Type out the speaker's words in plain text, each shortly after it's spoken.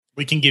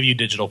We can give you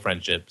digital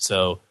friendship.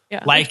 So we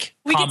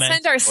can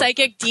send our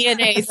psychic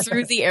DNA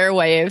through the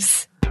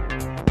airwaves.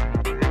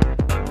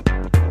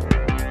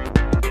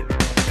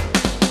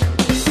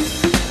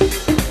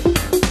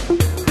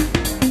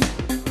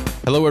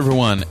 Hello,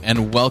 everyone,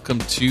 and welcome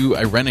to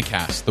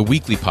Irenicast, the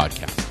weekly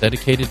podcast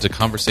dedicated to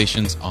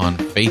conversations on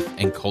faith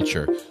and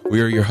culture.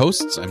 We are your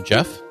hosts. I'm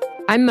Jeff.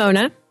 I'm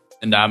Mona.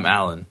 And I'm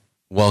Alan.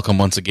 Welcome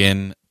once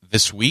again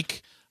this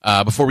week.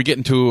 Before we get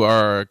into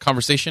our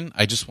conversation,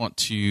 I just want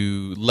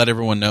to let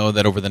everyone know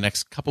that over the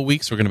next couple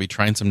weeks, we're going to be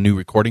trying some new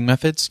recording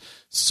methods.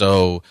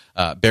 So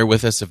bear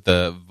with us if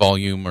the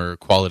volume or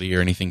quality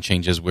or anything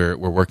changes. We're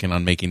working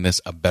on making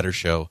this a better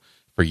show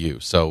for you.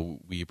 So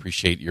we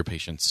appreciate your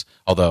patience.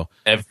 Although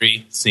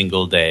every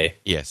single day.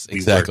 Yes,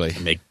 exactly. We work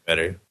to make it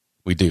better.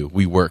 We do.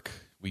 We work.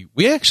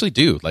 We actually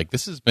do. Like,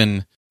 this has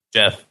been...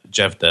 Jeff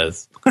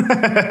does.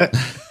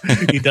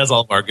 He does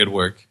all of our good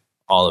work.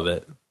 All of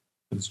it.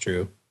 It's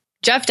true.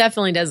 Jeff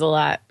definitely does a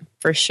lot,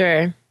 for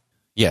sure.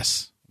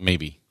 Yes,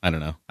 maybe. I don't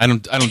know. I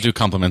don't do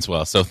compliments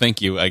well, so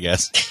thank you, I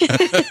guess.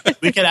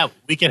 we could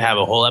have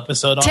a whole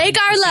episode on Take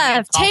our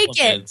love. Take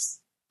it.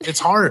 It's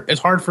hard.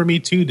 It's hard for me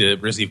too to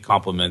receive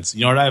compliments.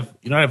 You know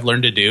what I've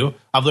learned to do?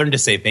 I've learned to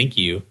say thank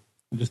you.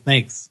 Just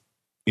thanks.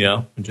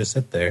 And just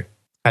sit there.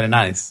 Kind of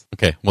nice.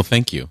 Okay. Well,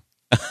 thank you.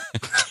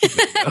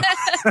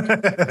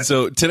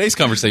 So today's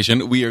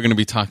conversation, we are going to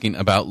be talking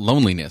about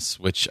loneliness,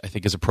 which I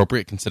think is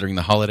appropriate considering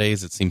the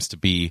holidays. It seems to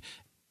be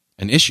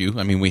an issue.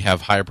 I mean, we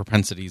have higher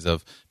propensities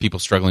of people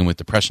struggling with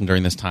depression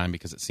during this time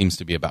because it seems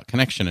to be about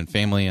connection and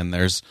family, and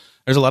there's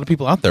a lot of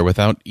people out there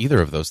without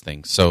either of those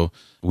things. So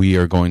we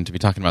are going to be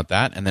talking about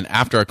that, and then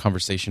after our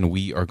conversation,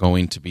 we are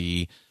going to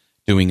be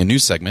doing a new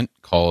segment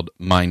called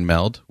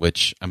Meld,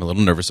 which I'm a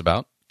little nervous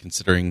about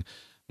considering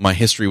my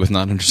history with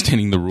not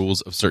understanding the rules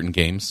of certain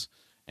games,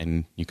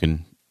 and you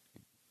can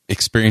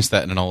experience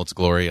that in all its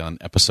glory on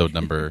episode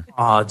number.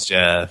 Oh,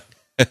 Jeff.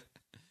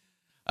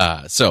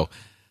 So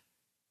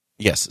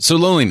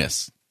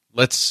loneliness.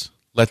 Let's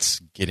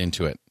get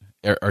into it.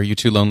 Are you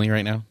too lonely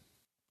right now?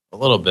 A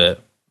little bit.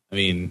 I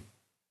mean,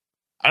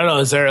 I don't know.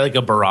 Is there like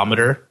a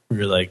barometer where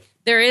you're like?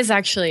 There is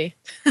actually.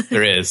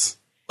 There is.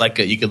 Like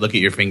you could look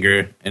at your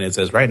finger and it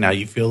says, right now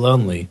you feel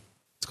lonely.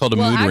 It's called a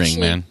mood ring,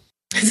 man.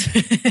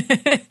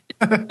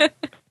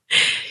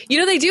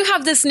 They do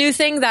have this new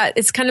thing that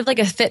it's kind of like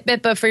a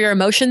Fitbit, but for your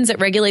emotions. It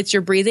regulates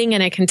your breathing,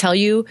 and it can tell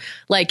you,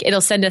 like,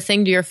 it'll send a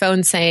thing to your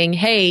phone saying,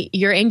 hey,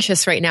 you're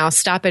anxious right now.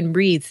 Stop and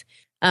breathe.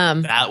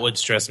 That would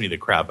stress me the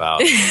crap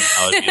out.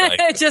 I would be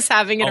like, just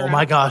having it around.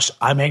 My gosh,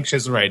 I'm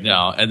anxious right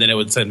now. And then it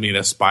would send me in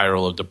a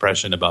spiral of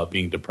depression about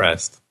being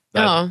depressed.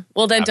 Well,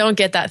 then don't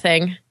get that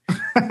thing.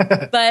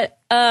 But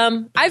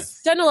I've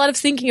done a lot of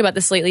thinking about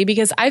this lately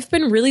because I've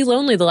been really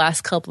lonely the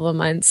last couple of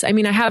months. I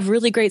mean, I have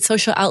really great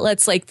social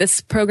outlets like this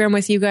program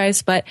with you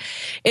guys, but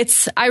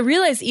I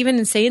realize even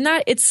in saying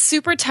that, it's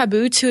super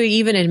taboo to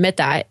even admit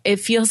that. It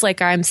feels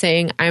like I'm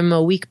saying I'm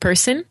a weak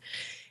person.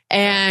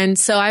 And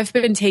so I've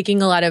been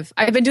doing a lot of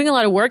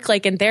work,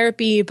 like in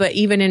therapy, but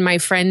even in my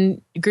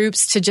friend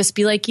groups, to just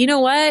be like, you know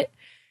what?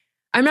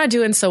 I'm not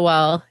doing so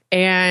well.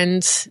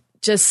 And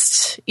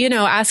just,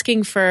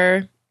 asking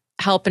for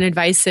help and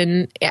advice,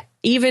 and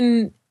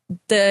even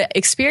the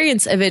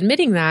experience of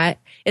admitting that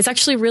is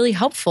actually really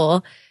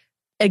helpful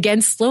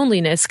against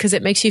loneliness because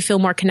it makes you feel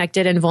more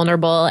connected and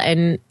vulnerable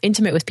and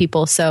intimate with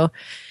people. So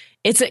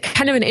it's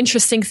kind of an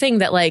interesting thing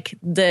that like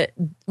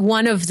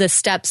one of the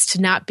steps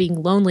to not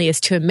being lonely is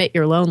to admit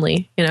you're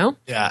lonely, Yeah,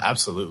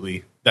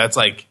 absolutely. That's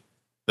like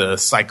the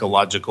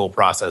psychological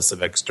process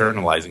of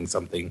externalizing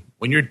something.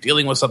 When you're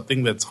dealing with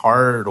something that's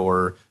hard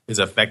or is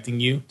affecting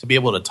you, to be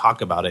able to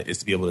talk about it is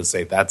to be able to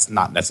say, that's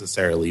not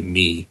necessarily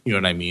me. You know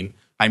what I mean?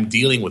 I'm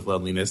dealing with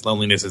loneliness.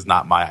 Loneliness is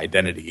not my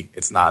identity.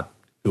 It's not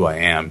who I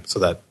am. So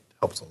that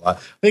helps a lot.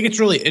 I think it's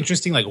really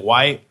interesting. Like,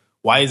 why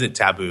is it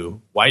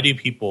taboo? Why do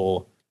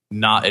people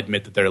not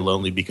admit that they're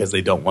lonely because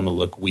they don't want to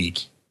look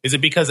weak? Is it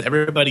because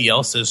everybody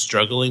else is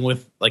struggling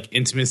with like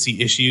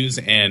intimacy issues,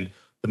 and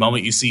the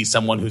moment you see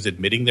someone who's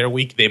admitting they're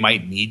weak, they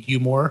might need you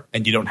more,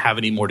 and you don't have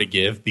any more to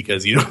give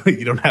because you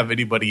don't have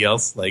anybody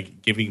else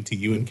like giving to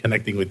you and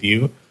connecting with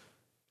you?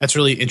 That's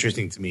really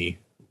interesting to me.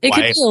 It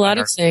could be a lot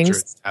of things.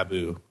 It's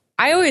taboo.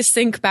 I always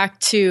think back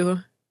to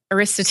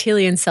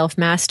Aristotelian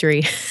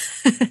self-mastery.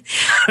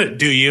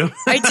 Do you?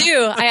 I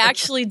do. I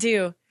actually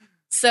do.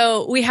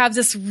 So we have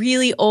this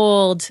really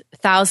old,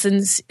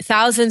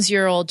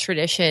 thousands-year-old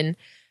tradition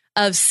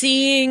of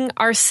seeing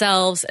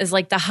ourselves as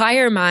like the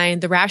higher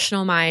mind, the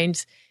rational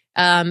mind,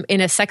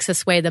 in a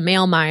sexist way. The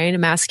male mind, a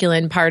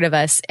masculine part of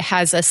us,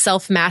 has a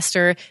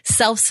self-master,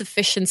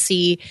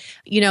 self-sufficiency,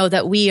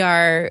 that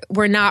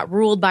we're not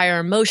ruled by our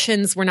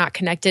emotions. We're not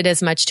connected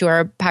as much to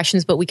our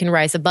passions, but we can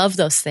rise above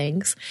those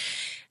things.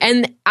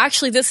 And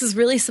actually, this is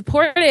really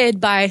supported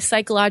by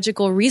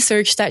psychological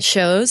research that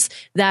shows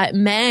that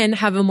men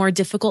have a more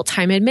difficult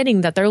time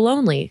admitting that they're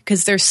lonely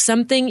because there's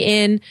something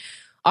in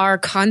our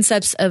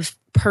concepts of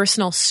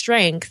personal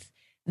strength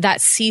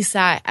that sees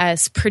that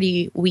as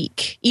pretty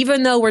weak,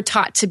 even though we're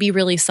taught to be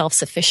really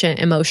self-sufficient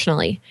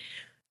emotionally.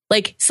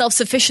 Like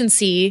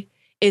self-sufficiency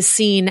is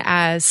seen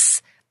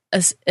as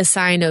a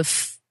sign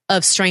of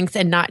strength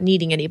and not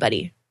needing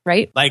anybody,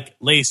 right? Like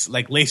lace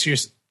your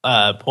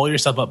pull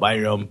yourself up by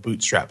your own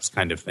bootstraps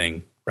kind of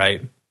thing,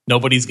 right?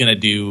 Nobody's going to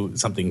do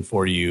something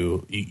for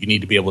you. You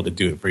need to be able to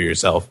do it for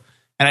yourself.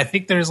 And I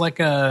think there's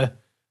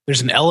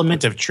an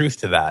element of truth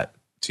to that,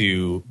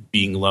 to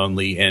being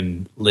lonely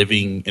and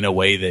living in a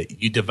way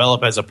that you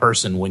develop as a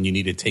person when you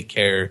need to take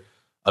care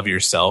of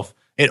yourself.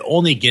 It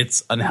only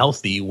gets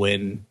unhealthy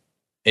when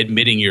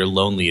admitting you're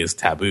lonely is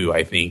taboo,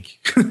 I think.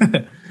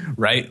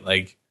 Right?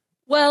 Like,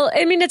 well,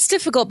 I mean, it's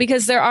difficult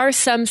because there are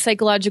some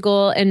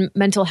psychological and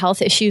mental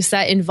health issues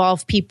that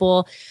involve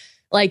people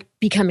like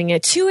becoming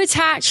too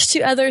attached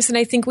to others. And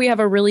I think we have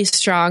a really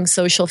strong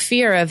social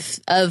fear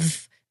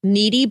of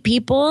needy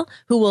people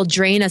who will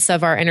drain us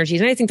of our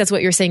energies. And I think that's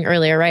what you were saying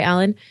earlier, right,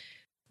 Alan?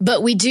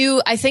 But we do,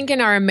 I think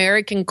in our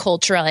American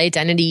cultural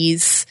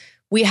identities,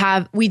 we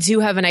do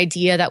have an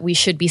idea that we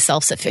should be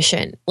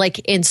self-sufficient, like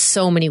in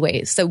so many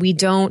ways, that we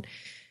don't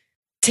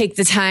take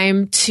the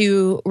time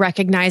to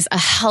recognize a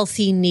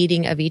healthy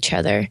needing of each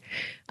other.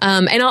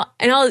 And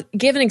I'll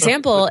give an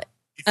example.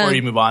 Before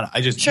you move on,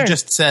 sure. You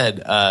just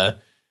said,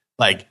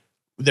 like,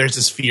 there's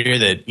this fear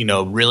that,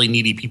 really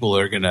needy people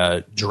are going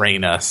to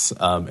drain us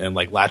and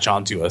like latch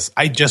onto us.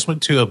 I just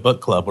went to a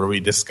book club where we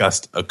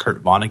discussed a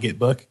Kurt Vonnegut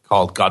book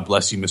called God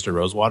Bless You, Mr.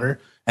 Rosewater.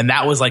 And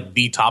that was like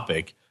the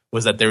topic,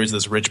 was that there was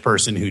this rich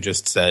person who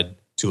just said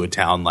to a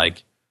town,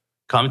 like,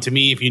 come to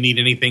me if you need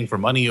anything for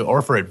money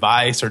or for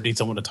advice or need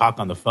someone to talk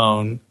on the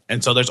phone.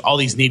 And so there's all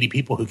these needy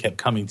people who kept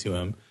coming to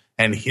him.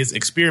 And his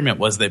experiment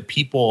was that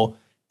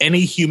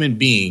any human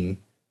being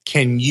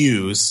can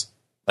use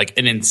like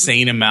an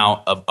insane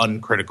amount of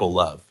uncritical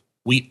love.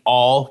 We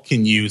all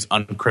can use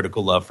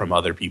uncritical love from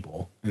other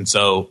people. And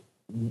so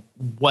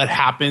what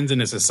happens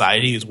in a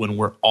society is when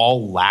we're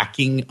all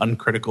lacking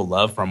uncritical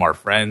love from our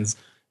friends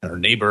and our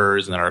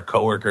neighbors and our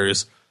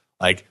coworkers,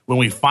 like when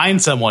we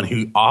find someone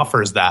who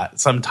offers that,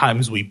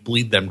 sometimes we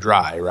bleed them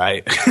dry,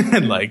 right?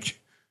 And like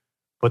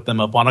put them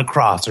up on a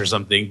cross or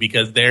something,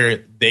 because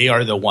they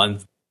are the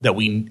ones that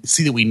we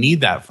see that we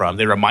need that from.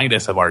 They remind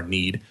us of our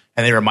need,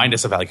 and they remind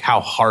us of like how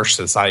harsh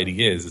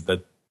society is.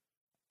 That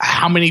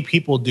how many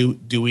people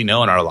do we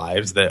know in our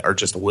lives that are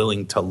just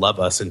willing to love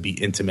us and be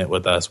intimate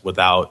with us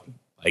without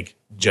like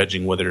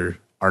judging whether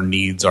our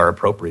needs are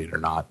appropriate or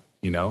not,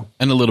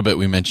 And a little bit,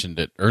 we mentioned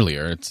it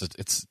earlier.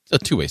 It's a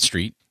two-way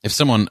street. If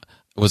someone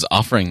was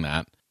offering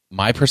that,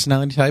 my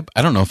personality type,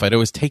 I don't know if I'd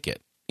always take it,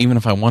 even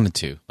if I wanted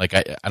to. Like,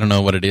 I don't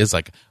know what it is.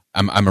 Like,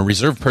 I'm a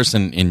reserved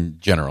person in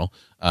general,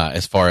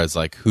 as far as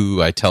like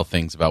who I tell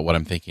things about what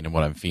I'm thinking and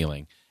what I'm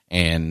feeling.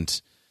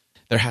 And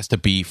there has to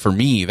be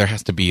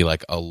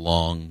like a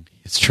long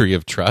history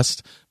of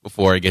trust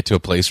before I get to a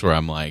place where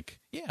I'm like,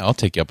 yeah, I'll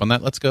take you up on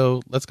that. Let's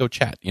go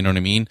chat. You know what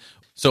I mean?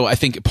 So I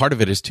think part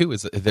of it is too,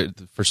 is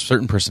that for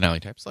certain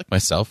personality types like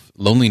myself,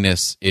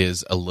 loneliness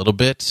is a little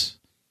bit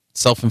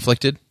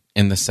self-inflicted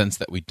in the sense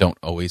that we don't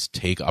always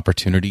take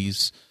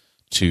opportunities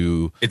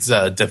to... It's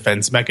a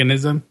defense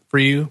mechanism for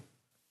you?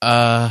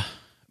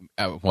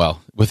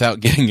 Well, without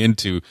getting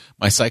into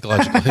my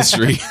psychological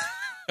history...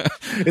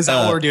 Is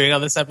that what we're doing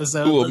on this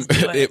episode? Well,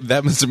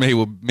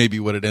 that may be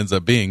what it ends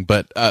up being.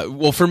 But,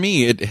 for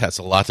me, it has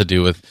a lot to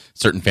do with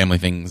certain family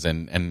things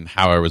and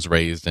how I was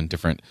raised and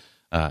different...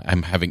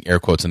 I'm having air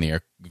quotes in the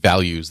air,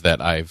 values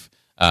that I've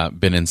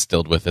been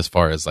instilled with as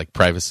far as like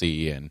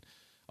privacy and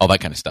all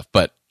that kind of stuff.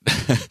 But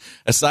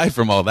aside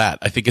from all that,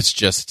 I think it's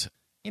just,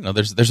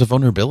 there's a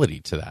vulnerability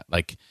to that.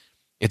 Like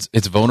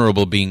it's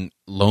vulnerable being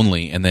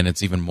lonely, and then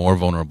it's even more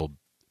vulnerable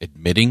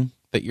admitting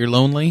that you're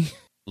lonely.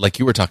 Like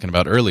you were talking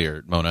about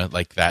earlier, Mona,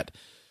 like that.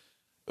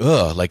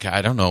 Like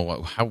I don't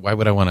know why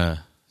would I want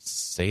to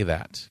say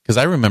that? Because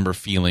I remember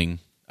feeling.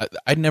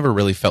 I'd never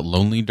really felt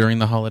lonely during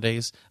the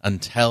holidays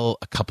until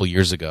a couple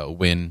years ago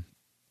when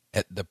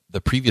at the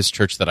previous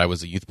church that I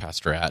was a youth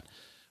pastor at,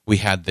 we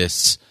had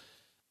this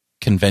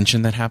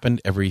convention that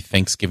happened every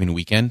Thanksgiving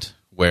weekend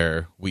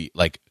where we'd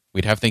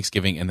have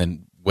Thanksgiving and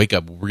then wake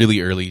up really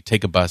early,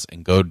 take a bus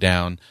and go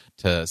down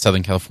to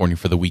Southern California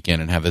for the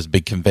weekend and have this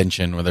big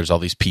convention where there's all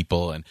these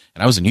people. And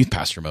I was in youth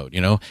pastor mode,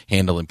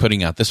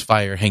 putting out this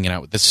fire, hanging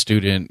out with this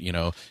student,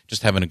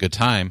 just having a good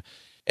time.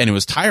 And it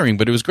was tiring,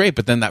 but it was great.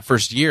 But then that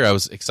first year, I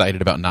was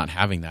excited about not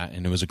having that,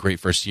 and it was a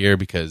great first year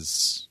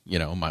because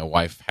my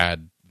wife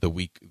had the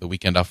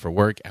weekend off for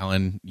work.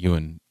 Alan, you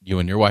and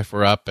your wife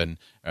were up, and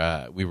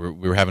we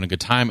were having a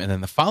good time. And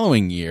then the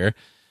following year,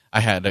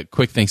 I had a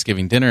quick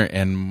Thanksgiving dinner,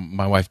 and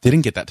my wife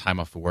didn't get that time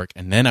off of work.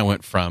 And then I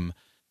went from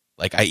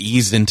I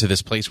eased into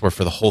this place where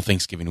for the whole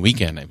Thanksgiving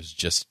weekend, it was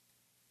just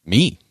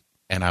me,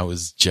 and I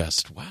was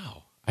just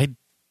wow.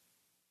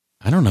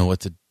 I don't know what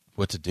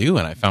to do,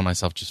 and I found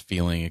myself just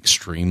feeling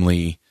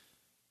extremely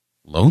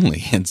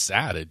lonely and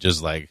sad. It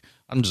just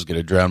I'm just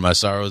gonna drown my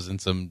sorrows in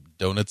some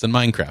donuts and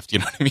Minecraft. You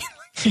know what I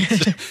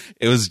mean?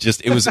 It was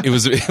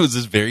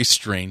this very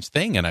strange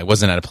thing, and I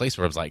wasn't at a place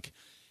where I was like,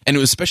 And it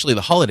was especially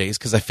the holidays,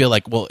 because I feel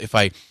like, well, if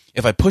I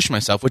push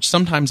myself, which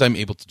sometimes I'm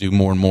able to do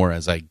more and more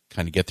as I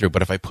kind of get through,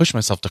 but if I push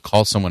myself to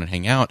call someone and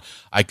hang out,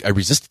 I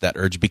resisted that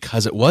urge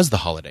because it was the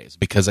holidays,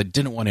 because I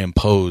didn't want to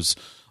impose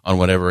on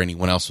whatever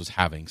anyone else was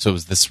having. So it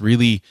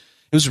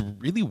was a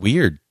really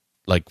weird,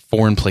 like,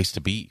 foreign place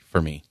to be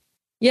for me.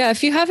 Yeah,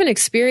 if you haven't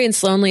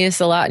experienced loneliness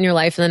a lot in your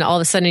life and then all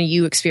of a sudden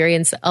you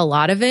experience a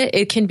lot of it,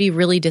 it can be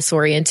really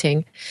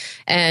disorienting.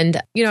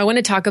 And, I want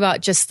to talk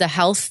about just the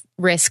health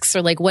risks,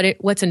 or like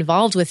what's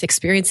involved with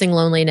experiencing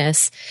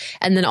loneliness.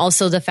 And then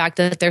also the fact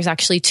that there's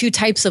actually two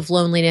types of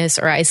loneliness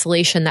or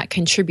isolation that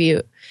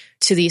contribute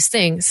to these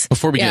things.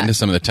 Before we get into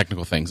some of the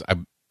technical things,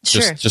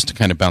 Sure. just to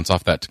kind of bounce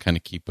off that, to kind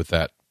of keep with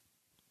that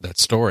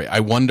story,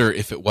 I wonder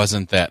if it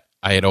wasn't that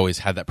I had always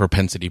had that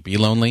propensity to be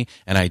lonely,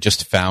 and I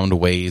just found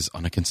ways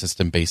on a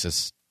consistent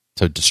basis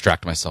to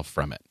distract myself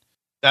from it.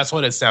 That's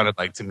what it sounded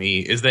like to me,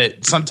 is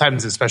that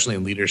sometimes, especially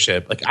in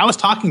leadership, like I was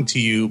talking to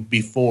you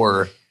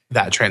before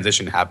that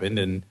transition happened,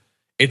 and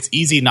it's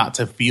easy not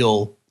to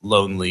feel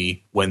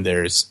lonely when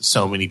there's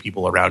so many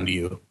people around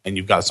you and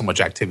you've got so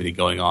much activity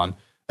going on.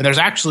 And there's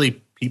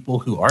actually people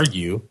who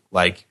argue,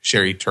 like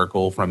Sherry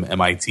Turkle from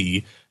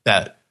MIT,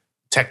 that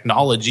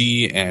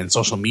technology and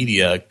social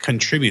media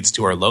contributes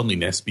to our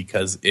loneliness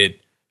because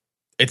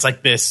it's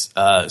like this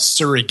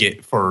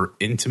surrogate for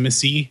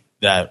intimacy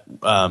that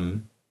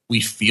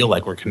we feel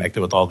like we're connected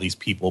with all these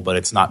people, but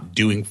it's not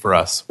doing for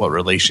us what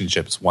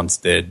relationships once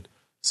did.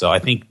 So I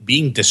think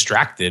being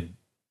distracted,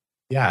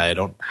 I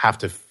don't have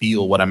to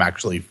feel what I'm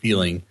actually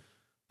feeling.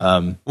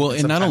 And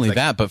not only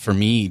that, but for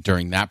me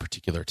during that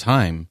particular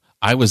time,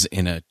 I was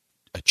in a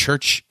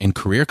church and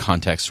career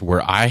context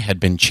where I had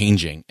been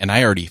changing, and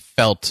I already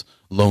felt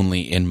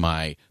lonely in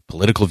my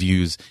political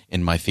views,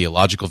 in my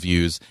theological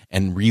views,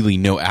 and really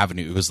no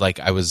avenue. It was like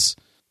I was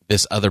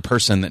this other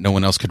person that no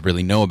one else could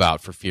really know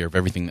about for fear of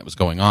everything that was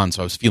going on.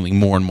 So I was feeling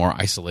more and more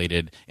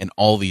isolated in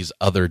all these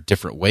other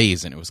different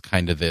ways, and it was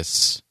kind of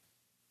this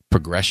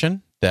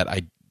progression that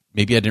I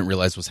didn't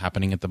realize was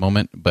happening at the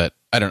moment. But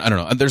I don't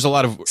know. There's a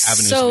lot of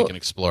avenues we can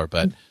explore,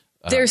 but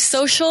there's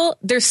social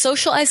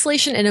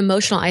isolation and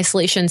emotional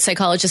isolation.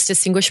 Psychologists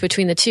distinguish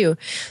between the two.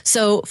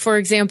 So, for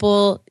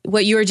example,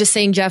 what you were just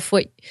saying, Jeff,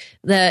 what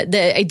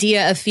the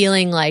idea of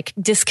feeling like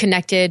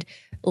disconnected,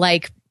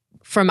 like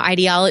from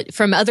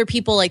other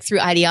people, like through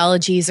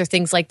ideologies or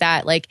things like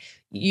that. Like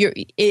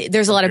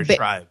there's a lot of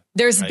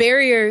there's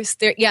barriers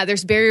there. Yeah,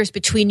 there's barriers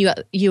between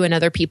you and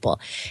other people.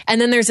 And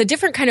then there's a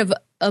different kind of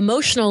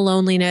emotional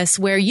loneliness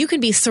where you can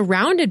be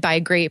surrounded by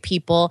great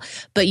people,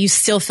 but you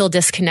still feel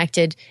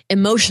disconnected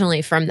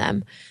emotionally from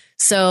them.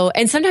 So,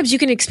 and sometimes you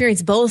can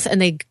experience both and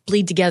they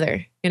bleed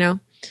together,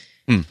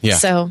 Yeah.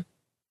 So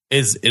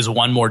is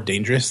one more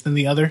dangerous than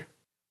the other?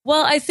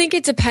 Well, I think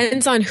it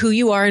depends on who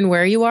you are and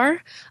where you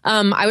are.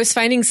 I was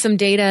finding some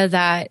data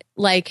that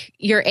like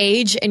your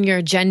age and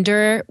your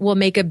gender will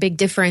make a big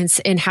difference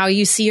in how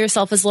you see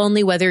yourself as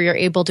lonely, whether you're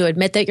able to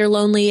admit that you're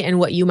lonely and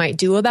what you might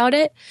do about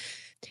it.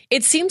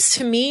 It seems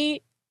to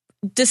me,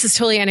 this is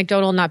totally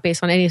anecdotal, not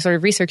based on any sort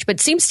of research, but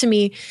it seems to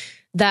me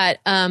that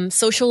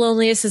social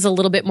loneliness is a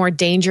little bit more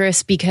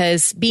dangerous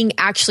because being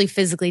actually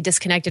physically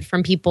disconnected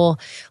from people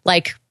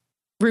like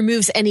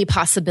removes any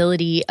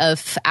possibility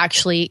of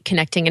actually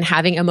connecting and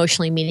having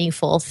emotionally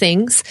meaningful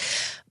things.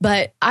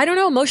 But I don't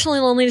know, emotional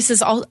loneliness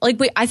is all like,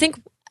 I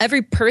think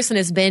every person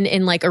has been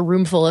in like a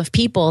room full of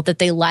people that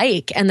they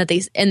like and that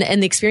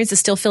and the experience is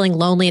still feeling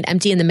lonely and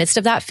empty in the midst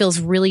of that feels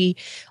really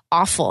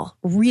awful,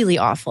 really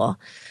awful.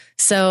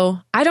 So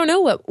I don't know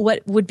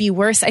what would be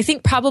worse. I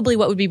think probably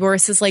what would be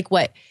worse is like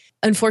what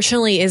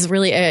unfortunately is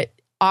really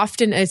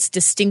often a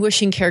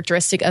distinguishing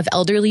characteristic of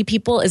elderly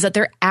people is that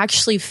they're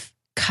actually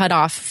cut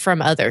off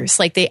from others.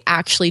 Like they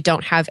actually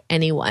don't have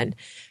anyone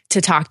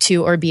to talk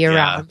to or be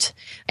around.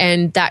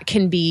 And that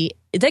can be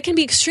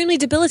extremely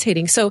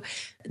debilitating. So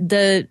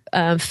the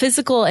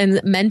physical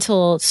and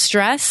mental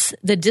stress,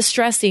 the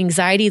distress, the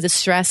anxiety, the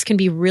stress can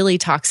be really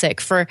toxic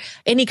for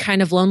any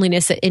kind of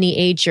loneliness at any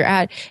age you're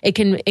at. It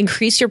can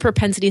increase your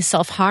propensity to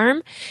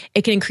self-harm.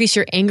 It can increase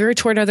your anger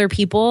toward other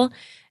people.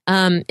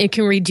 It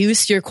can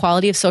reduce your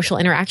quality of social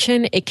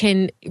interaction. It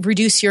can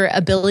reduce your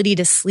ability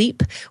to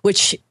sleep,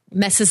 which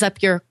messes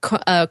up your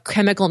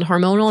chemical and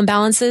hormonal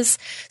imbalances.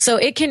 So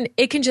it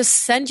can just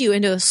send you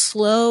into a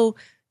slow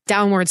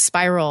downward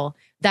spiral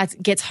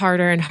that gets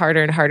harder and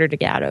harder and harder to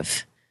get out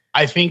of.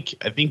 I think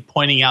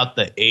pointing out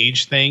the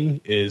age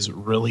thing is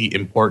really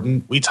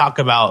important. We talk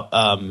about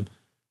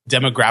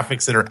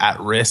demographics that are at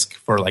risk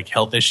for like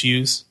health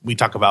issues. We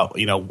talk about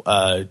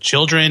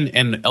children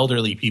and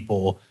elderly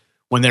people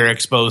when they're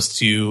exposed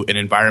to an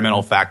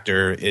environmental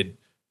factor. It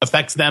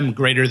affects them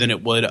greater than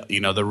it would,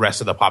 the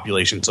rest of the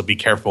population. So be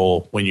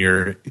careful when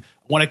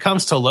it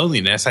comes to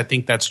loneliness. I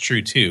think that's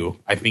true too.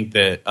 I think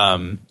that,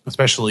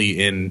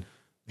 especially in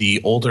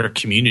the older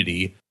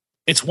community,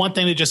 it's one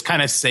thing to just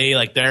kind of say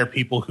like, there are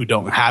people who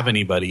don't have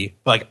anybody.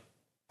 But like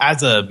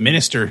as a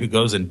minister who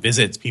goes and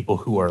visits people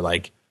who are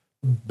like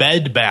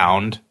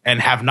bedbound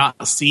and have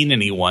not seen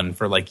anyone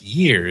for like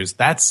years,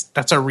 that's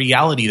a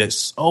reality that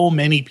so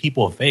many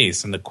people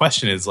face. And the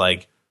question is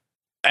like,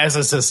 as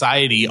a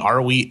society,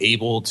 are we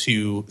able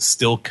to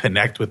still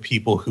connect with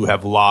people who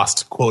have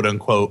lost, quote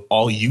unquote,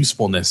 all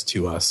usefulness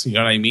to us? You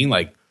know what I mean?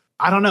 Like,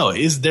 I don't know.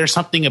 Is there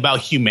something about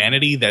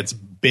humanity that's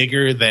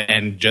bigger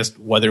than just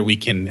whether we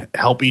can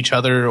help each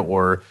other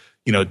or,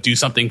 you know, do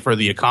something for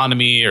the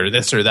economy or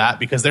this or that?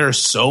 Because there are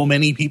so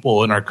many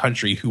people in our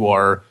country who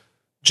are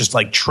just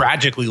like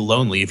tragically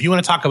lonely. If you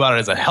want to talk about it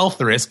as a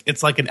health risk,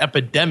 it's like an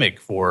epidemic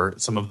for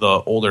some of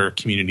the older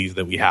communities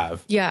that we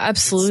have. Yeah,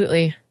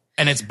 absolutely.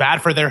 And it's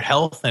bad for their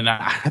health, and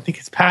I think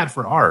it's bad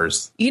for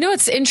ours. You know,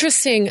 it's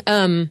interesting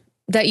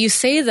that you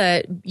say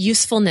the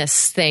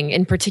usefulness thing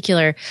in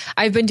particular.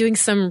 I've been doing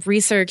some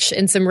research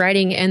and some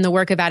writing in the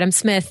work of Adam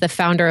Smith, the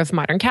founder of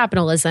modern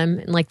capitalism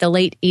in like the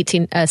late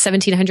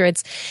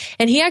 1700s.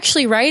 And he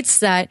actually writes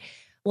that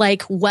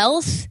like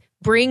wealth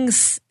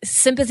brings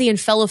sympathy and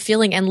fellow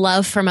feeling and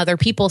love from other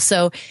people.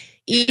 So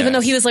even though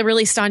he was a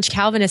really staunch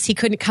Calvinist, he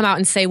couldn't come out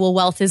and say, well,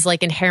 wealth is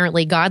like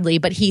inherently godly.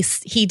 But he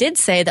did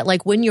say that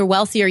like when you're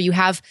wealthier, you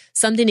have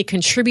something to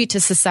contribute to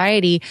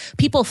society.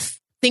 People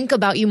think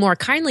about you more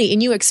kindly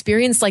and you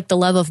experience like the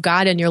love of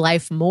God in your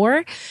life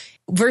more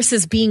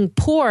versus being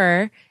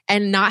poor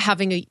and not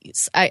having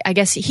I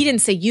guess he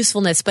didn't say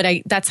usefulness,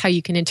 but that's how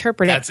you can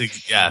interpret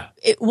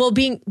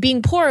it.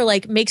 Being poor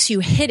like makes you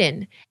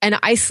hidden and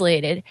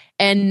isolated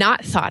and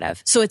not thought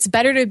of. So it's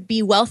better to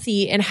be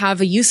wealthy and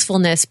have a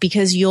usefulness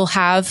because you'll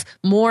have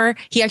more.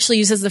 He actually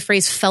uses the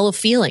phrase fellow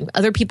feeling.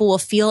 Other people will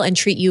feel and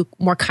treat you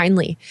more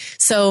kindly.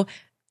 So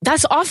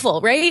that's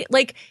awful, right?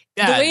 Like,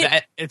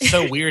 it's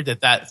so weird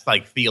that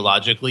like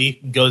theologically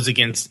goes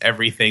against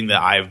everything that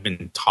I've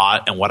been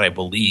taught and what I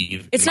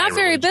believe. It's not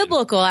very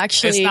biblical,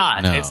 actually. It's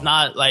not. No.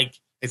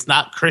 It's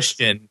not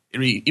Christian,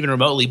 even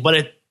remotely.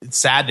 But it's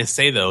sad to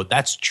say, though,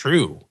 that's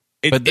true.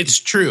 It's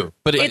true.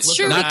 But it's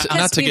true.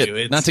 Not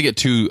to get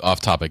too off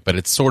topic, but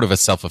it's sort of a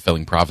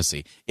self-fulfilling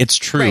prophecy. It's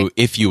true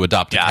if you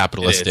adopt a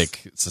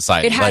capitalistic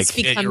society. It has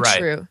become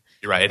true.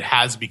 You're right. It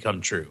has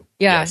become true.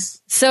 Yeah.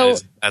 Yes. So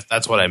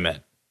that's what I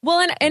meant.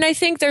 Well, and I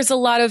think there's a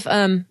lot of,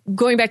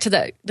 going back to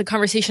the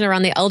conversation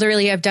around the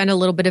elderly, I've done a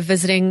little bit of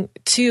visiting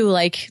too,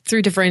 like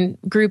through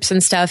different groups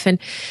and stuff. And,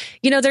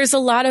 you know, there's a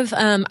lot of,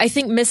 I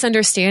think,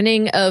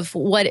 misunderstanding of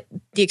what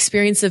the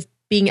experience of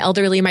being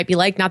elderly might be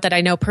like. Not that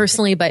I know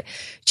personally, but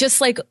just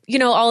like, you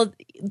know,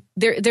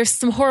 there's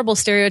some horrible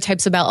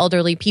stereotypes about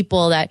elderly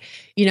people that,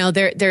 you know,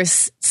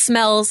 there's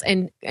smells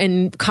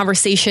and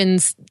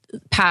conversations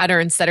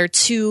patterns that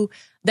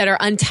are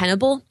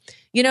untenable.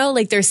 You know,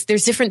 like there's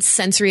different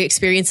sensory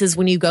experiences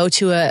when you go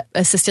to a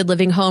assisted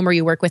living home or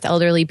you work with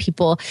elderly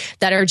people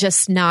that are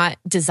just not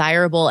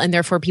desirable, and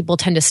therefore people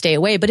tend to stay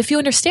away. But if you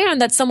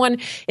understand that someone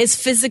is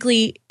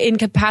physically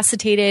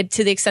incapacitated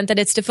to the extent that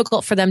it's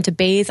difficult for them to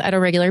bathe at a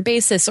regular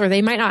basis, or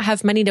they might not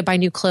have money to buy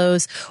new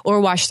clothes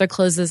or wash their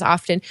clothes as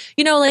often,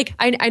 you know, like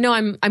I know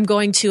I'm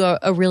going to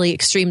a really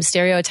extreme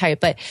stereotype,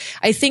 but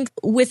I think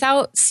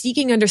without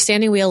seeking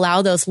understanding, we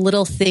allow those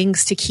little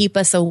things to keep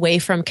us away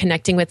from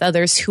connecting with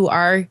others who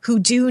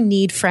do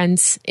need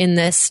friends in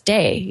this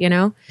day, you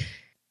know?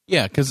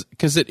 Yeah, because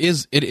it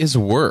is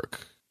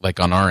work, like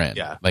on our end.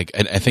 Yeah. Like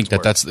I think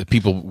that's the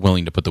people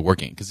willing to put the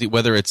work in. Because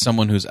whether it's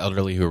someone who's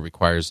elderly who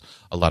requires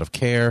a lot of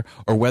care,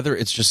 or whether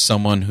it's just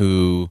someone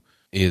who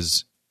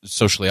is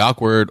socially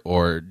awkward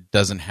or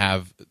doesn't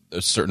have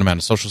a certain amount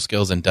of social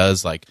skills and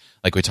does like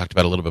we talked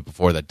about a little bit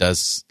before, that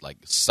does like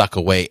suck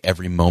away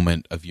every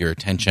moment of your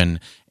attention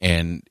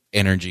and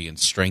energy and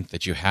strength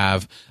that you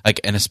have.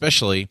 Like, and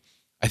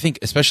I think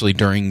especially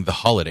during the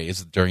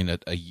holidays, during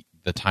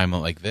the time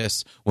like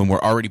this, when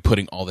we're already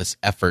putting all this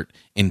effort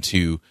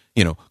into,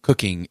 you know,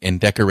 cooking and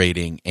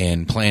decorating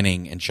and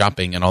planning and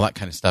shopping and all that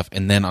kind of stuff,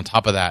 and then on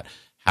top of that,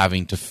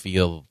 having to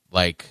feel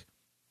like,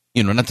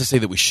 you know, not to say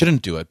that we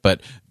shouldn't do it,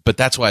 but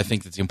that's why I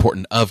think that's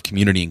important of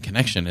community and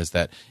connection, is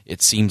that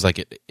it seems like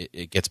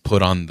it gets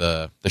put on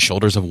the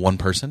shoulders of one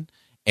person,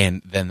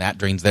 and then that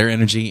drains their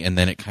energy, and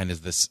then it kind of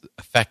is this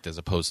effect as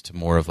opposed to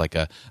more of like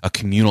a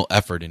communal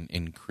effort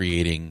in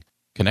creating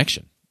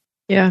connection.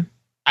 Yeah.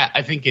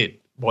 I think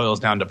it boils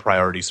down to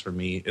priorities for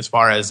me, as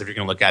far as if you're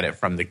going to look at it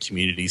from the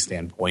community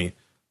standpoint.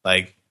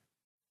 Like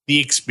the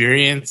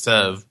experience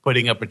of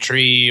putting up a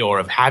tree or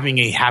of having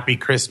a happy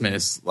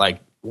Christmas, like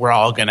we're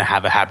all going to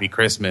have a happy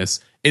Christmas,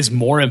 is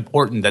more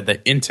important than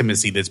the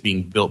intimacy that's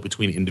being built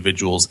between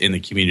individuals in the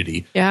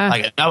community. Yeah.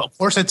 Like, of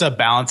course, it's a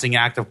balancing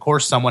act. Of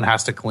course, someone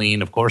has to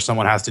clean. Of course,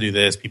 someone has to do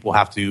this. People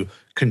have to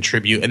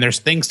contribute. And there's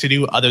things to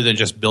do other than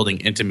just building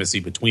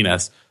intimacy between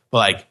us. But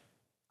like,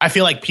 I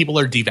feel like people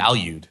are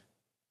devalued.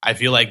 I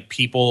feel like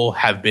people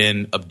have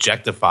been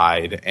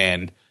objectified.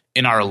 And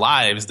in our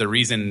lives, the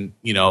reason,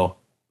 you know,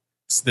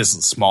 this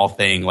small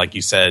thing, like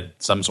you said,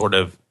 some sort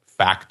of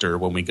factor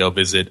when we go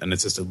visit an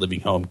assisted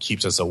living home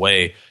keeps us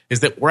away,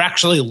 is that we're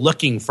actually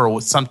looking for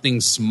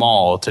something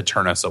small to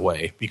turn us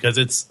away, because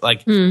it's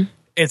like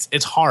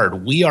it's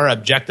hard. We are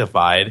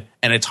objectified,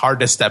 and it's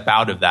hard to step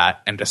out of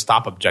that and to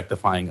stop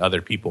objectifying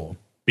other people,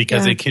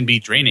 because it can be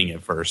draining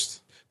at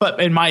first. But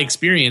in my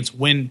experience,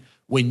 when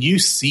when you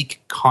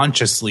seek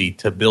consciously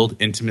to build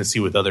intimacy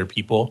with other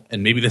people,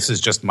 and maybe this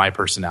is just my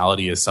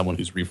personality as someone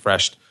who's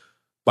refreshed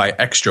by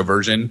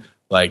extroversion,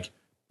 like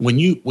when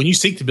you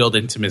seek to build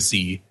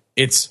intimacy,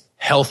 it's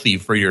healthy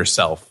for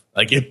yourself.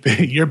 Like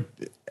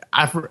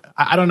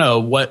I don't know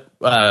what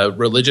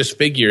religious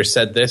figure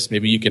said this.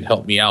 Maybe you can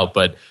help me out,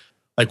 but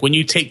like when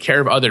you take care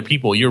of other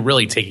people, you're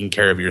really taking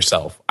care of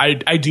yourself. I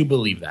do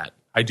believe that.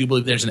 I do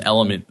believe there's an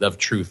element of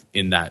truth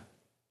in that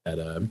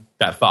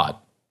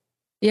thought.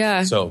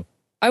 Yeah. So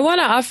I want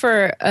to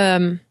offer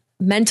a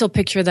mental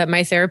picture that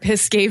my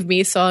therapist gave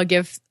me, so I'll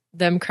give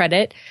them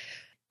credit.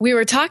 We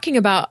were talking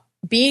about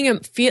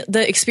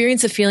the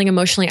experience of feeling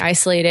emotionally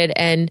isolated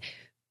and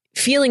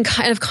feeling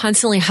kind of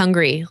constantly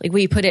hungry. Like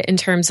we put it in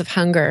terms of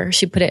hunger.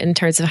 She put it in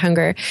terms of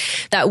hunger.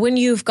 That when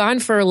you've gone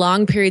for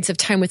long periods of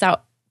time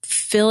without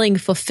feeling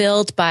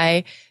fulfilled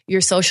by your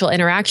social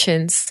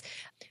interactions,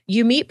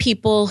 you meet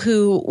people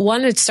who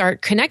want to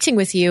start connecting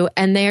with you,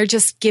 and they're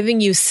just giving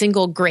you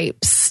single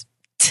grapes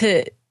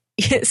to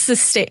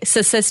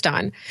subsist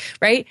on,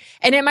 right?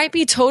 And it might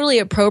be totally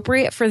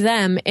appropriate for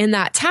them in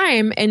that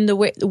time and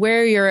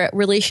where your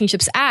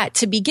relationship's at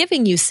to be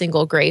giving you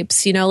single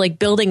grapes, like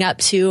building up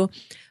to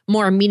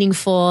more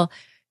meaningful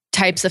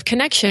types of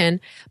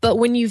connection. But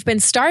when you've been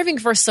starving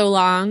for so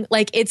long,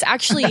 like it's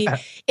actually,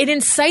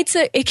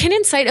 it can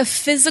incite a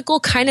physical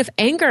kind of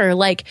anger.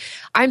 Like,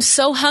 I'm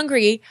so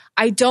hungry.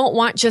 I don't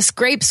want just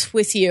grapes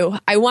with you.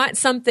 I want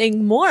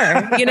something more,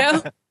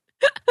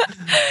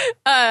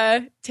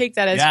 take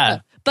that as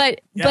well.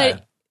 But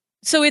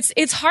so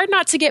it's hard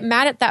not to get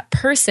mad at that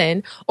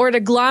person or to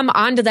glom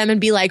onto them and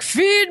be like,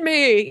 feed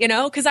me,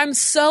 because I'm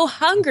so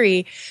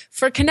hungry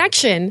for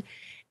connection.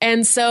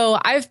 And so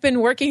I've been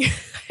working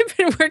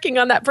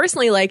on that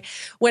personally. Like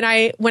when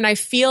I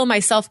feel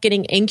myself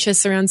getting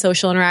anxious around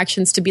social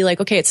interactions, to be like,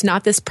 okay, it's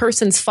not this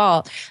person's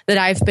fault that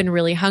I've been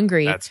really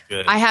hungry. That's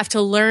good. I have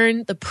to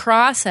learn the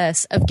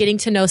process of getting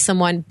to know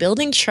someone,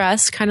 building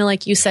trust, kind of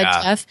like you said,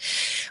 Jeff,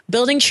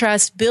 building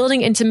trust,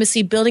 building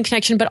intimacy, building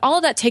connection. But all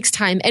of that takes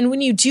time. And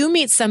when you do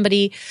meet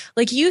somebody,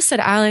 like you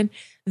said, Alan,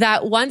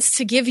 that wants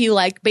to give you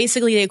like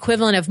basically the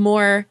equivalent of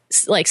more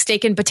like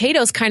steak and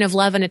potatoes kind of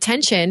love and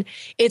attention,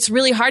 it's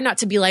really hard not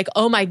to be like,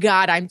 oh my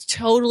God, I'm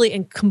totally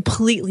and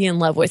completely in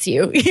love with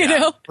you, you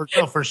know?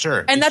 For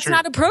sure. And that's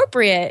not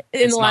appropriate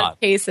in a lot of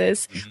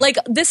cases. Mm-hmm. Like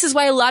this is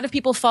why a lot of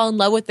people fall in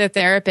love with their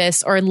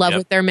therapists or in love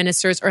with their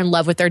ministers or in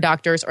love with their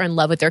doctors or in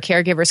love with their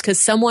caregivers, because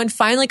someone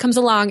finally comes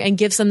along and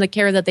gives them the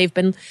care that they've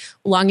been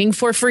longing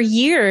for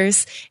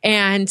years.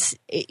 And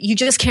you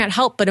just can't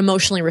help but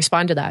emotionally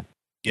respond to that.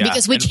 Yeah.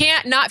 Because we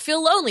can't not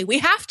feel lonely. We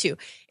have to.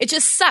 It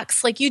just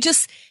sucks. Like you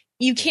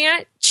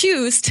can't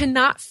choose to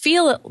not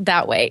feel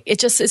that way. It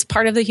just is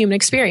part of the human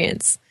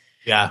experience.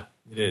 Yeah,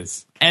 it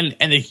is. And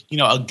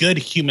a good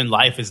human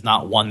life is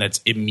not one that's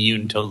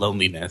immune to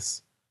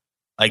loneliness.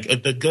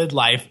 Like the good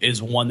life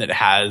is one that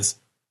has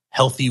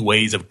healthy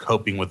ways of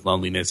coping with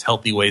loneliness,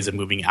 healthy ways of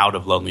moving out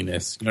of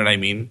loneliness. You know what I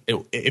mean?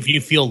 If you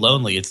feel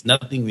lonely, it's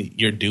nothing that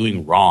you're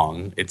doing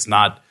wrong. It's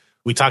not.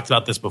 We talked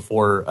about this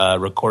before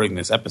recording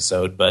this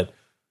episode, but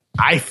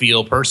I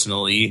feel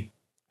personally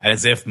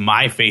as if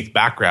my faith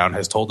background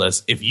has told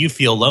us if you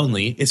feel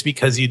lonely, it's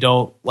because you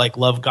don't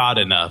love God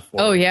enough.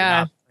 Or you're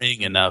not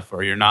praying enough,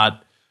 or you're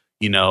not,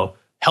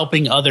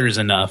 helping others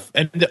enough.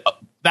 And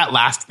that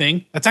last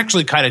thing, that's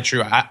actually kind of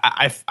true.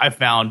 I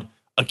found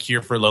a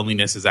cure for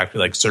loneliness is actually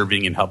like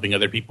serving and helping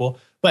other people.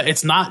 But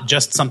it's not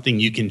just something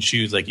you can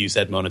choose, like you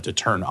said, Mona, to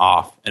turn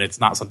off. And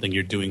it's not something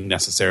you're doing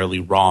necessarily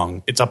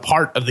wrong. It's a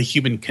part of the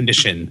human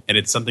condition. And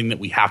it's something that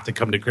we have to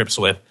come to grips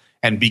with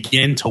and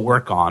begin to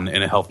work on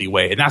in a healthy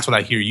way. And that's what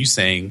I hear you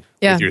saying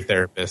with your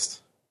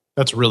therapist.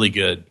 That's really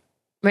good.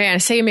 Man,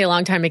 it's taken me a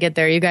long time to get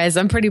there, you guys.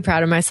 I'm pretty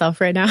proud of myself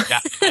right now. Yeah,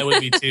 I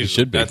would be too. You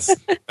should be.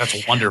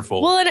 That's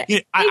wonderful. Well,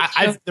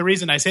 the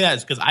reason I say that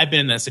is because I've been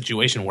in a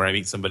situation where I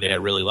meet somebody I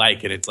really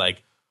like, and it's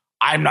like,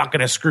 I'm not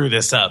going to screw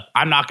this up.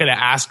 I'm not going to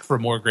ask for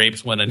more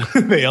grapes when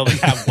they only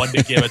have one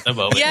to give at the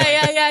moment.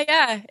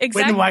 Yeah.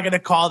 Exactly. When am I going to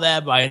call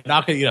them? I'm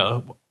not going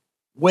to,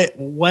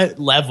 What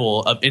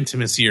level of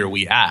intimacy are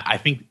we at? I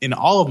think in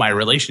all of my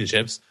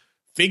relationships,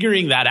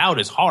 figuring that out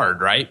is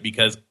hard, right?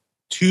 Because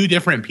two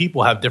different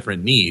people have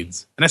different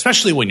needs. And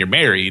especially when you're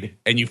married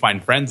and you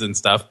find friends and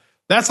stuff,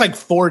 that's like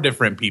four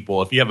different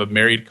people. If you have a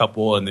married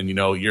couple and then,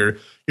 you're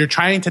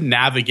trying to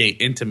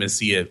navigate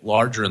intimacy at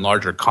larger and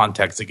larger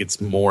contexts, it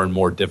gets more and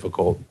more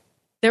difficult.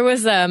 There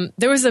was a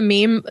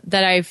meme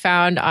that I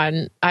found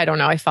on, I don't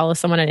know, I follow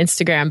someone on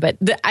Instagram, but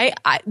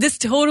this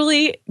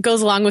totally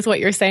goes along with what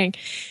you're saying.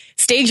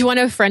 Stage 1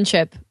 of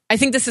friendship. I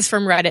think this is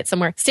from Reddit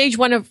somewhere. Stage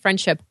 1 of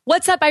friendship.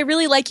 What's up? I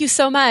really like you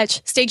so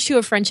much. Stage 2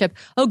 of friendship.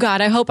 Oh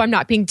God, I hope I'm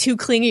not being too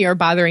clingy or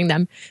bothering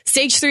them.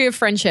 Stage 3 of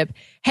friendship.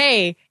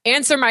 Hey,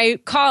 answer my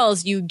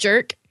calls, you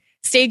jerk.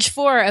 Stage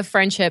 4 of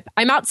friendship.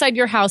 I'm outside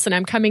your house and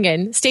I'm coming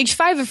in. Stage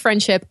 5 of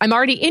friendship. I'm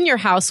already in your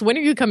house. When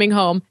are you coming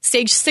home?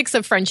 Stage 6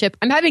 of friendship.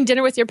 I'm having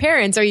dinner with your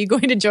parents. Are you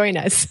going to join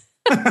us?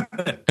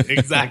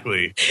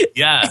 Exactly.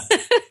 Yeah.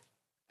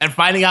 And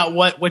finding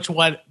out which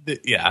one.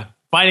 Yeah.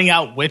 finding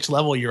out which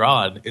level you're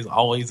on is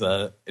always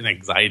an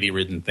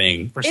anxiety-ridden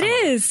thing. For it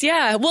is,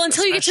 yeah. Well,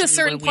 until you get to a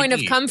certain point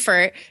of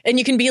comfort, and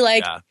you can be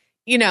like,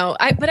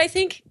 but I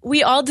think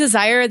we all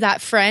desire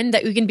that friend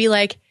that we can be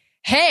like,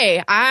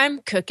 hey, I'm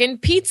cooking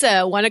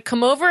pizza. Want to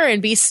come over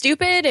and be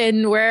stupid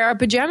and wear our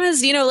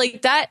pajamas?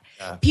 Like that.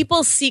 Yeah.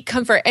 People seek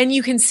comfort. And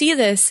you can see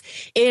this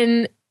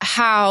in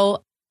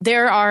how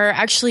there are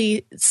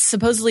actually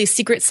supposedly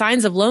secret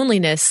signs of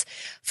loneliness.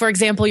 For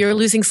example, you're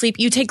losing sleep.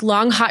 You take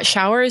long, hot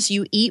showers.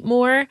 You eat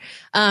more.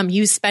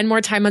 You spend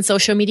more time on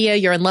social media.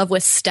 You're in love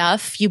with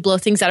stuff. You blow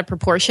things out of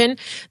proportion.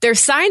 There's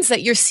signs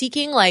that you're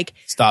seeking like...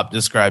 Stop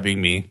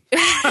describing me.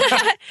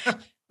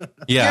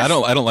 Yeah, I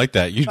don't like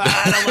that.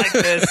 I don't like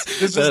this.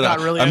 This is not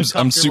really uncomfortable.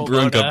 I'm super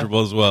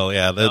uncomfortable as well.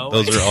 Yeah,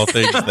 those are all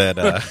things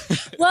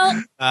that.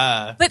 Well,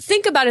 but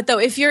think about it though.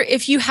 If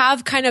you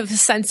have kind of a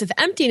sense of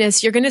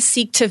emptiness, you're going to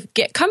seek to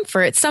get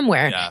comfort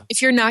somewhere. Yeah.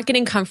 If you're not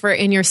getting comfort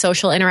in your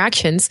social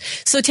interactions,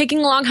 so taking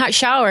a long hot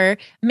shower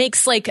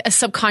makes like a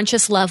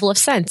subconscious level of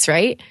sense,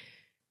 right?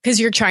 Because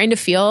you're trying to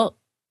feel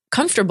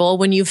comfortable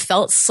when you've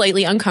felt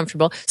slightly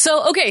uncomfortable.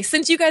 So, okay,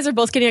 since you guys are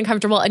both getting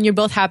uncomfortable and you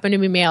both happen to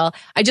be male,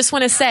 I just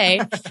want to say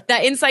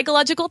that in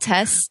psychological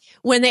tests,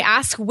 when they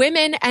ask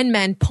women and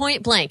men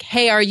point blank,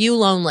 hey, are you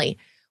lonely?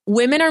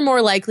 Women are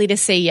more likely to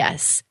say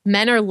yes.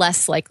 Men are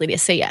less likely to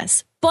say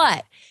yes.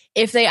 But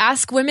if they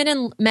ask women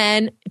and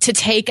men to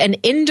take an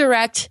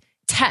indirect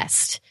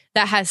test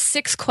that has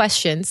 6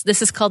 questions,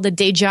 this is called the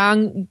De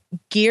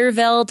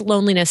Jong-Gierveld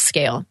loneliness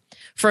scale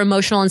for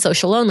emotional and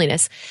social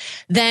loneliness,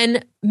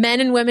 then men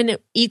and women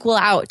equal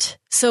out.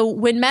 So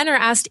when men are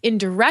asked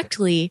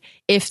indirectly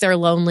if they're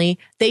lonely,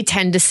 they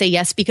tend to say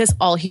yes because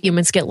all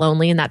humans get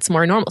lonely and that's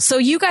more normal. So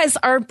you guys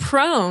are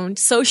prone,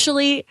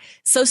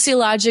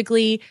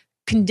 sociologically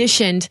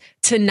conditioned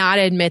to not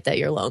admit that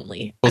you're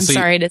lonely. Well, I'm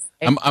sorry to say.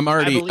 I'm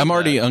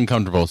already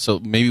uncomfortable. So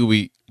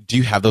maybe do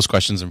you have those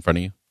questions in front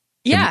of you?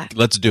 Yeah.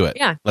 Let's do it.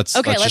 Yeah. Let's do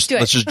it.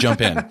 Let's just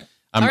jump in.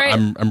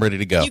 I'm ready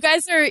to go. You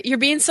guys you're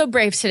being so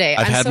brave today.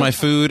 I've had my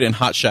food and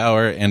hot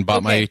shower and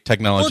bought my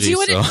technology.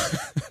 I'm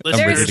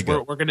ready to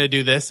go. We're going to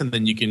do this and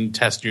then you can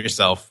test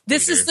yourself.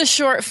 This is the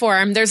short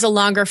form. There's a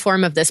longer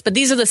form of this, but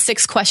these are the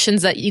 6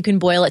 questions that you can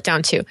boil it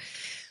down to.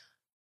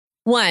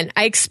 1,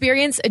 I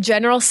experience a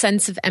general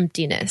sense of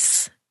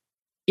emptiness.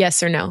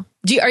 Yes or no?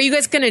 Are you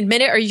guys going to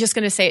admit it or are you just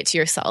going to say it to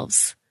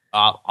yourselves?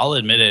 I'll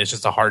admit it. It's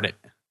just a hard...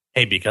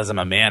 Hey, because I'm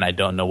a man, I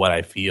don't know what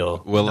I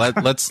feel. Well,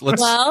 let's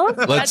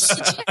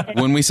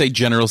when we say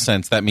general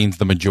sense, that means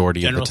the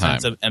majority of the time. General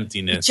sense of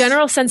emptiness.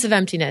 General sense of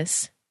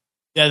emptiness.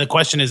 Yeah, the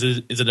question is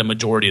it a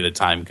majority of the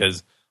time?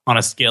 Because on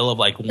a scale of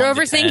like 1 You're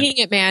to 10, overthinking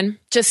it, man.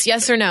 Just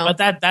yes or no.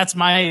 But that's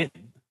my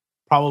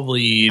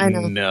probably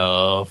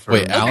no.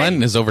 Wait,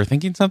 Alan is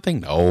overthinking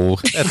something? No.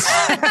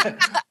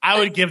 I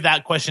would give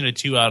that question a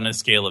 2 on a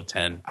scale of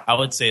 10. I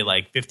would say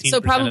like 15% so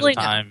probably of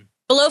the time. No.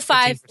 Below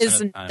 5 is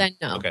then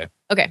no.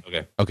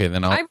 Okay,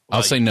 then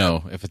I'll say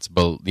no if it's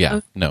below. Yeah,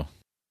 no.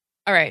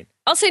 All right.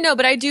 I'll say no,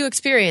 but I do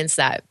experience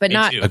that, but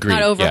not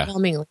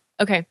overwhelmingly.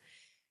 Yeah. Okay.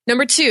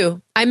 Number 2,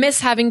 I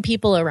miss having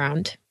people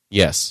around.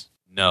 Yes.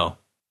 No.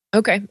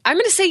 Okay. I'm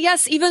going to say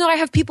yes, even though I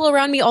have people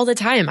around me all the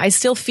time. I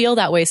still feel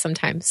that way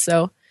sometimes.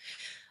 So,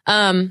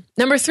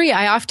 number 3,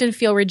 I often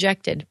feel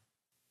rejected.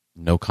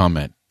 No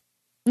comment.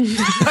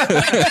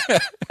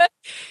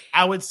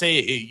 I would say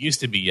it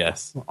used to be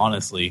yes,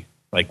 honestly.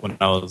 Like when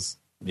I was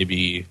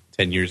maybe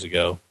 10 years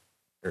ago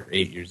or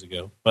 8 years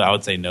ago. But I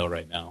would say no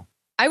right now.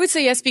 I would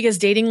say yes because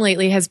dating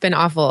lately has been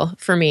awful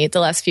for me the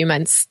last few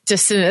months,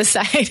 just an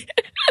aside.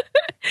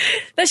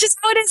 That's just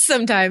how it is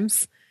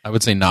sometimes. I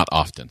would say not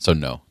often, so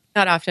no.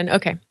 Not often,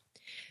 okay.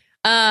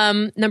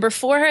 Number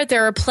 4,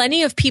 there are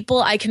plenty of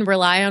people I can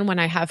rely on when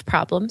I have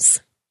problems.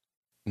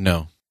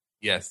 No.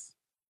 Yes.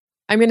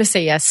 I'm going to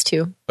say yes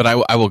too. But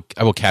I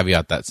will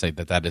caveat that, say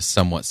that is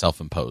somewhat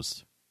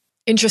self-imposed.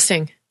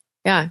 Interesting.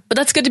 Yeah, but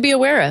that's good to be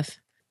aware of.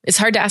 It's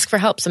hard to ask for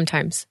help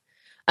sometimes.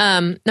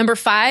 Number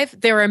 5,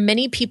 there are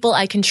many people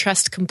I can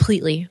trust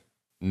completely.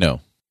 No.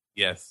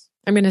 Yes.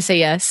 I'm going to say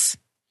yes.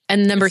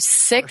 And number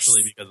 6.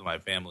 Partially because of my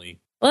family.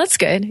 Well, that's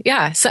good.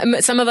 Yeah.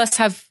 Some of us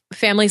have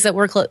families that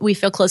we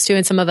feel close to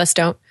and some of us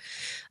don't.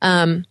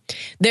 And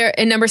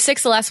number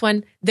 6, the last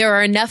one, there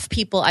are enough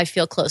people I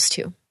feel close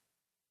to.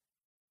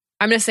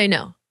 I'm going to say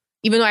no,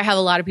 even though I have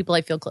a lot of people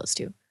I feel close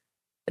to.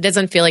 It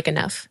doesn't feel like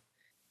enough.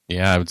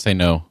 Yeah, I would say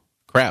no.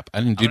 Crap, I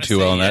didn't do too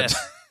well on that.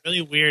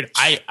 Really weird.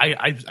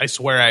 I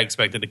swear I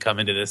expected to come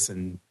into this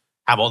and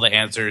have all the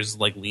answers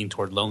like lean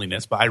toward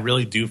loneliness, but I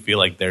really do feel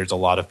like there's a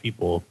lot of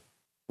people.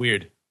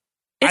 Weird.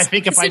 I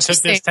think if I took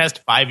this test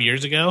 5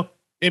 years ago,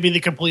 it'd be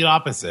the complete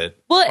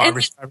opposite. Well, 5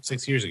 or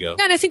 6 years ago.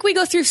 Yeah, and I think we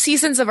go through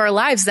seasons of our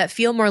lives that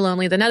feel more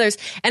lonely than others.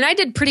 And I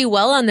did pretty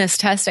well on this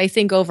test, I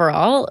think,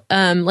 overall.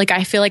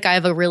 I feel like I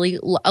have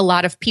a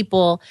lot of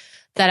people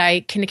that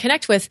I can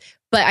connect with,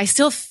 but I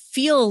still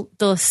feel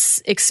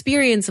the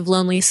experience of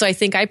lonely. So I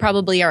think I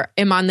probably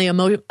am on the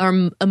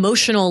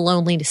emotional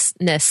loneliness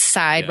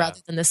side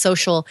rather than the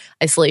social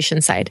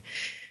isolation side.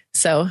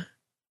 So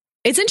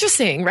it's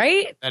interesting,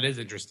 right? That is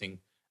interesting.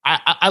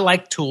 I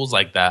like tools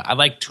like that. I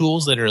like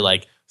tools that are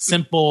like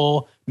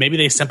simple. Maybe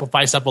they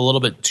simplify stuff a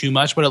little bit too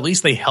much, but at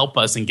least they help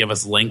us and give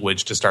us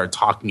language to start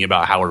talking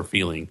about how we're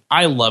feeling.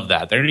 I love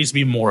that. There needs to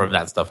be more of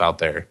that stuff out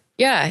there.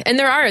 Yeah, and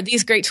there are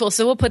these great tools.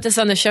 So we'll put this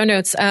on the show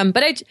notes.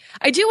 But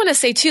I do want to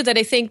say, too, that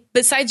I think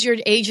besides your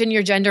age and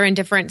your gender and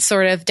different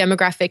sort of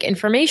demographic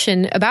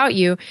information about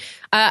you,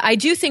 I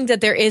do think that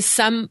there is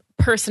some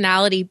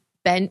personality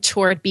bent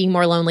toward being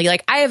more lonely.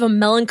 Like I have a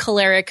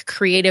melancholic,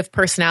 creative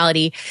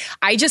personality.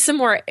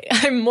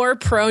 I'm more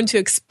prone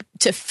to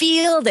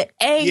feel the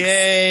angst.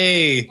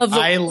 Yay!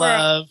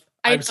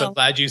 I'm so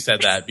glad you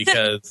said that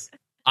because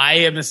I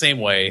am the same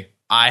way.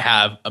 I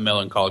have a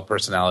melancholic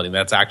personality.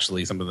 That's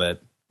actually something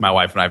that my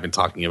wife and I have been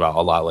talking about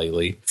a lot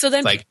lately. So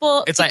then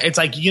it's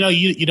like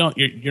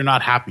you're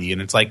not happy,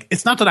 and it's like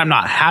it's not that I'm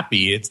not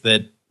happy. It's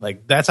that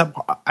like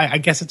I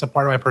guess it's a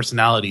part of my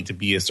personality to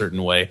be a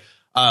certain way.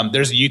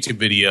 There's a YouTube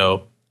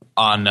video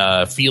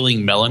on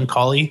feeling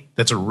melancholy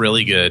that's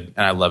really good,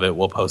 and I love it.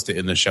 We'll post it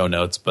in the show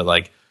notes. But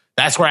like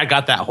that's where I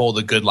got that whole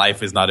the good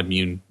life is not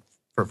immune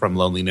from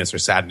loneliness or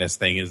sadness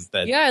thing. Is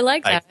that I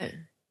like that.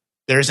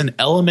 There's an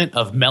element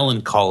of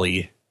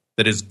melancholy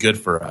that is good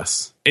for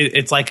us.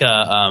 It's like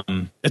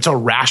it's a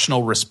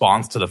rational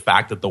response to the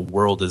fact that the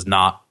world is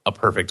not a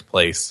perfect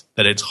place,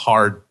 that it's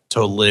hard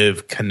to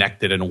live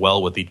connected and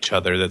well with each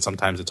other, that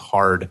sometimes it's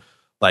hard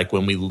like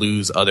when we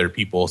lose other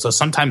people. So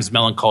sometimes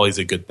melancholy is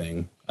a good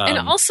thing. And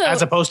also,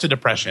 as opposed to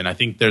depression, I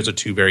think there's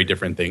two very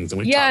different things.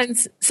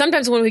 And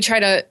sometimes when we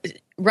try to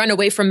run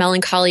away from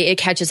melancholy, it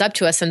catches up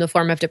to us in the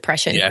form of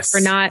depression. Yes.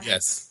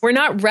 We're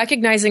not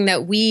recognizing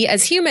that we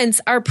as humans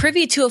are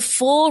privy to a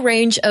full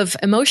range of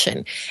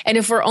emotion. And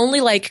if we're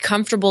only like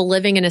comfortable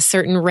living in a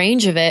certain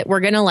range of it, we're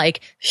going to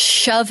like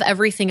shove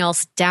everything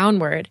else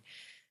downward.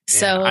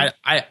 So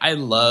I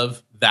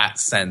love that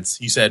sense.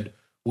 You said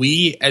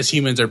we as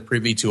humans are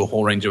privy to a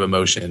whole range of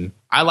emotion.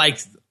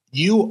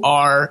 You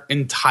are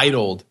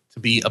entitled to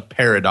be a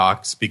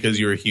paradox because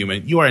you're a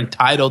human. You are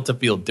entitled to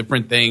feel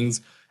different things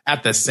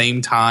at the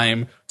same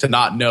time, to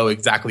not know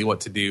exactly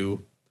what to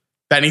do.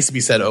 That needs to be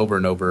said over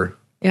and over.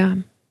 Yeah.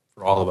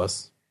 For all of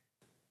us.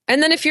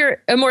 And then if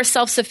you're a more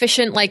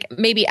self-sufficient, like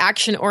maybe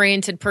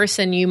action-oriented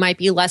person, you might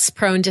be less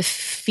prone to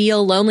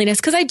feel loneliness.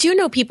 Because I do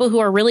know people who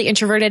are really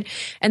introverted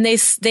and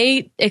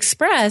they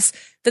express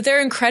that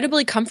they're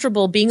incredibly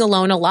comfortable being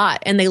alone a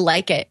lot and they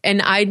like it.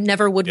 And I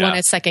never would want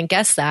to second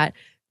guess that.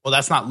 Well,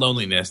 that's not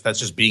loneliness. That's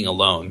just being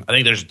alone. I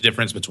think there's a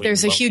difference between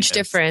there's a huge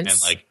difference.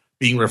 And like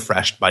being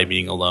refreshed by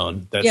being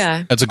alone.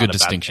 That's a good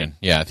distinction.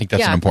 Yeah, I think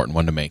that's an important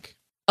one to make.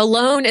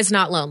 Alone is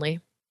not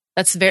lonely.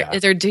 That's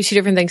they're two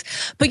different things.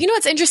 But you know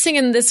what's interesting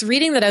in this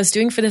reading that I was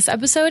doing for this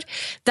episode?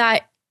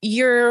 That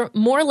you're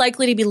more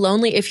likely to be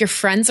lonely if your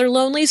friends are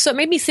lonely. So it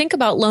made me think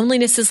about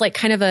loneliness as like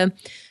kind of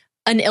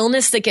an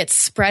illness that gets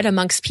spread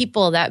amongst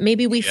people, that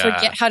maybe we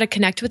forget how to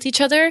connect with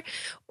each other,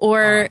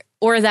 or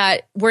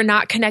that we're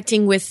not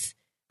connecting with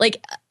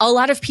like a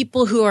lot of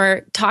people who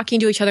are talking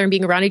to each other and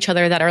being around each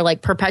other that are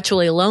like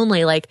perpetually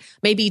lonely, like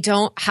maybe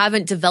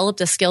haven't developed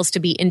the skills to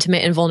be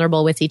intimate and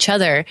vulnerable with each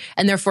other.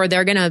 And therefore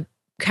they're going to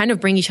kind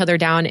of bring each other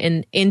down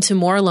and into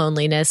more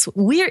loneliness.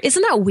 Weird.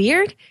 Isn't that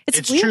weird?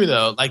 It's weird. True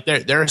though. Like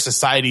there are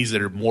societies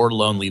that are more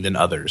lonely than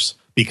others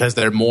because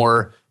they're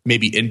more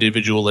maybe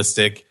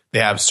individualistic. They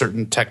have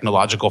certain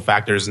technological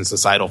factors and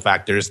societal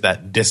factors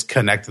that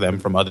disconnect them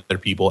from other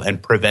people and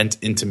prevent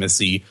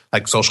intimacy,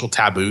 like social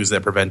taboos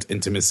that prevent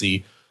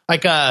intimacy.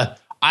 Like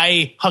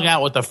I hung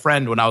out with a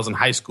friend when I was in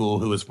high school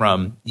who was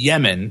from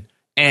Yemen,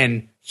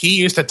 and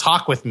he used to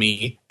talk with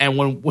me. And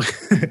when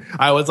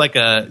I was like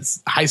a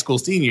high school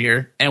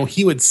senior, and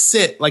he would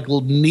sit like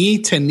knee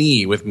to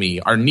knee with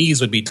me, our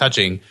knees would be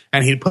touching,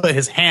 and he'd put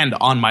his hand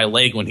on my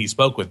leg when he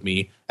spoke with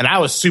me. And I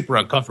was super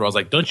uncomfortable. I was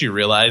like, don't you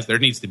realize there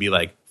needs to be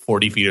like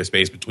 40 feet of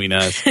space between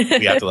us?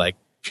 We have to like,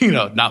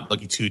 not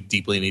look too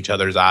deeply in each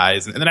other's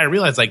eyes. And then I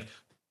realized like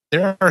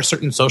there are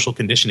certain social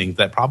conditionings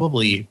that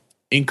probably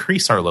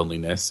increase our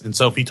loneliness. And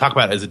so if you talk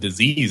about it as a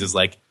disease, is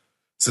like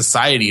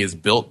society is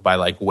built by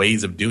like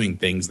ways of doing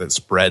things that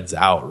spreads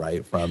out,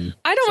 right? From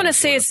I don't want to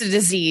say it's a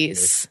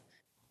disease.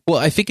 Well,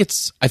 I think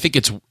it's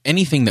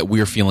anything that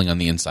we're feeling on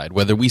the inside,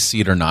 whether we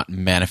see it or not,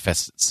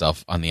 manifests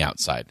itself on the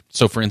outside.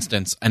 So for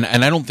instance, and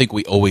I don't think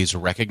we always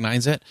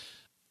recognize it.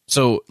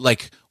 So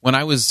like when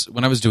I was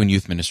doing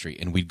youth ministry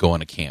and we'd go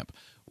on a camp,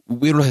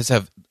 we would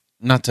have,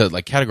 not to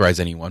like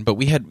categorize anyone, but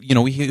we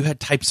had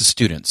types of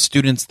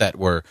students that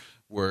were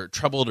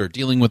troubled or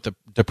dealing with the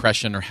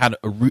depression or had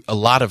a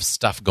lot of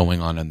stuff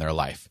going on in their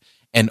life.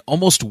 And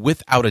almost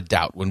without a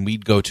doubt, when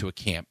we'd go to a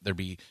camp, there'd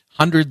be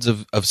hundreds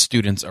of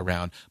students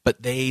around,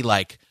 but they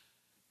like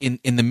in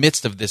the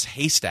midst of this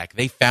haystack,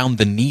 they found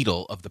the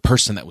needle of the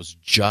person that was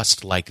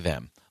just like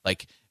them.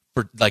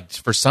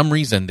 For some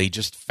reason, they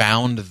just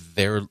found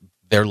their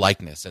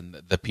likeness and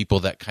the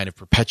people that kind of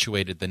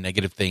perpetuated the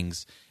negative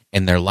things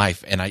in their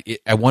life. And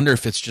I wonder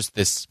if it's just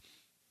this,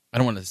 I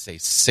don't want to say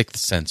sixth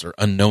sense or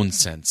unknown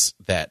sense,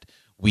 that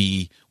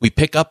we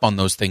pick up on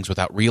those things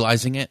without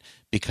realizing it,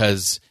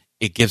 because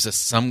it gives us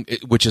some,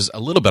 which is a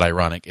little bit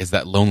ironic, is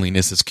that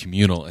loneliness is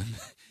communal.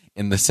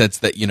 in the sense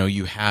that,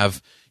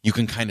 you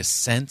can kind of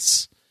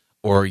sense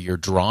or you're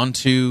drawn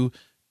to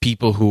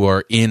people who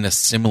are in a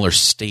similar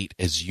state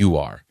as you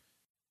are.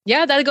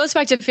 Yeah, that goes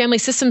back to family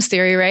systems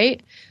theory,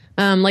 right?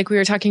 Like we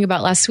were talking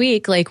about last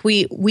week, like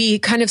we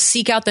kind of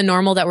seek out the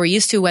normal that we're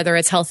used to, whether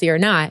it's healthy or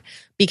not,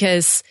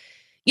 because,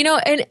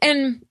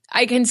 and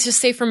I can just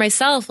say for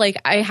myself, like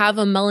I have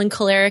a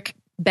melancholic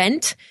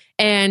bent,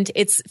 and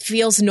it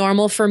feels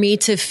normal for me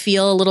to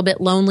feel a little bit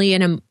lonely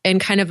and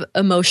kind of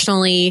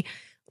emotionally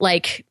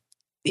like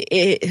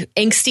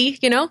angsty,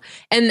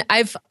 and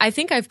I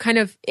think I've kind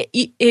of,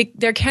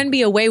 there can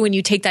be a way when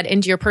you take that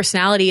into your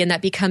personality and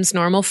that becomes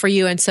normal for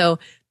you. And so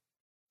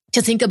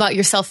to think about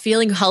yourself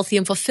feeling healthy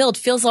and fulfilled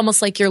feels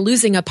almost like you're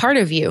losing a part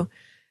of you.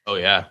 Oh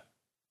yeah.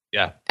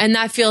 Yeah. And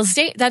that feels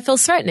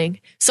threatening.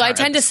 So I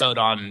tend to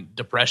on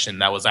depression.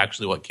 That was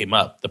actually what came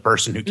up. The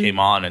person who came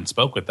on and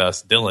spoke with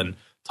us, Dylan,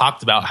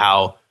 talked about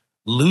how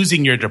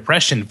losing your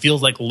depression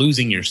feels like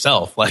losing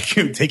yourself. Like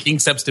taking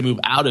steps to move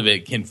out of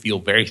it can feel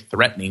very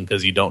threatening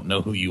because you don't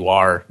know who you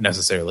are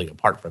necessarily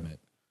apart from it.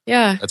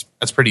 Yeah.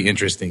 That's pretty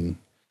interesting.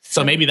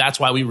 So maybe that's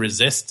why we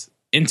resist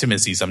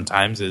intimacy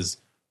sometimes, is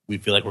we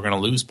feel like we're going to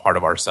lose part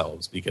of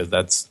ourselves,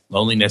 because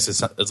loneliness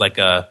is like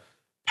a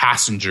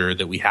passenger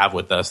that we have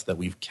with us that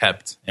we've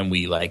kept and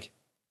we like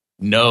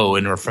know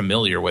and are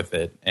familiar with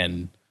it,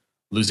 and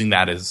losing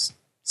that is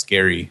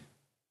scary.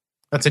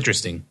 That's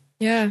interesting.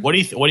 Yeah. What do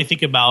you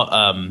think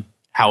about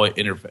how it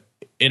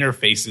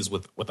interfaces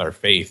with our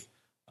faith?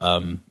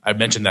 I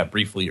mentioned that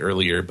briefly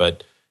earlier,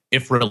 but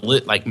if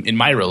like in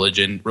my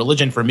religion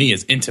for me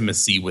is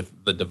intimacy with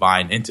the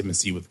divine,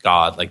 intimacy with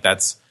God, like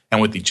that's, and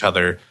with each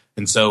other.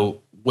 And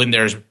so when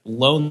there's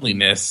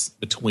loneliness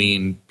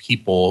between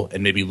people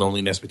and maybe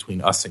loneliness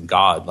between us and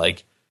God,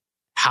 like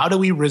how do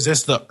we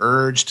resist the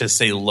urge to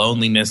say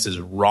loneliness is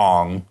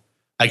wrong?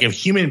 Like if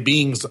human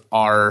beings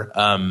are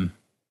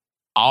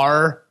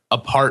a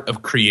part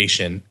of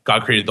creation,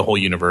 God created the whole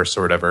universe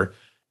or whatever,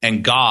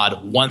 and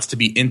God wants to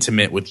be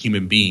intimate with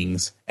human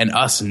beings, and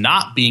us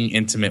not being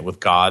intimate with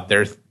God,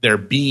 there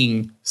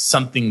being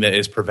something that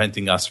is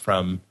preventing us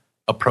from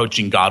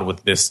approaching God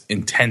with this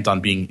intent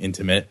on being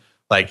intimate.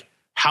 Like,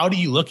 how do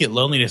you look at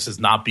loneliness as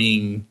not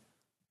being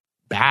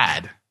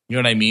bad? You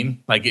know what I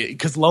mean? Like,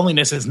 because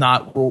loneliness is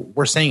not,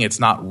 we're saying it's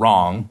not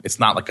wrong. It's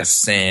not like a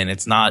sin.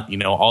 It's not,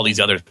 all these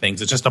other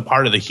things. It's just a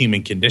part of the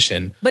human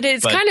condition. But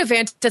it's kind of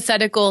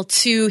antithetical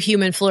to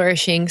human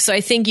flourishing. So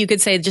I think you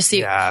could say just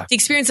the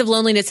experience of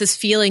loneliness is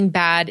feeling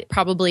bad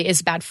probably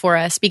is bad for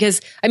us.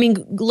 Because, I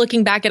mean,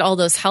 looking back at all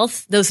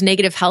those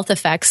negative health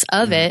effects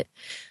of it,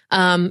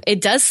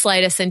 it does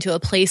slide us into a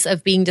place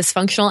of being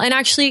dysfunctional. And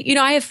actually,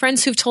 I have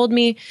friends who've told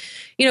me,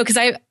 because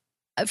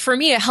for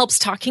me, it helps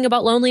talking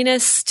about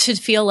loneliness to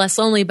feel less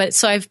lonely. But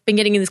so I've been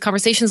getting in these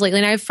conversations lately,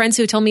 and I have friends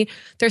who tell me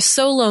they're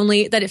so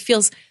lonely that it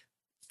feels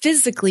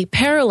physically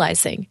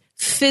paralyzing.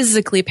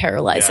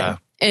 Yeah.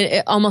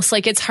 It almost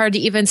like it's hard to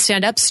even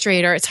stand up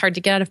straight, or it's hard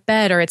to get out of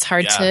bed, or it's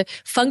hard to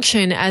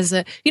function as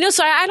a,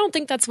 so I don't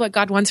think that's what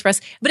God wants for us.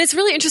 But it's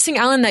really interesting,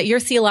 Alan, that your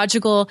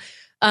theological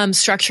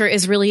structure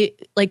is really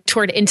like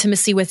toward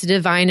intimacy with the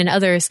divine and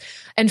others.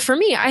 And for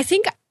me, I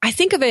think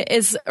of it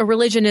as a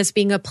religion as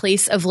being a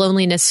place of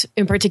loneliness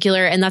in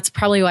particular. And that's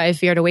probably why I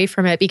veered away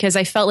from it, because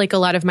I felt like a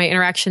lot of my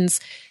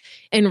interactions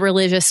in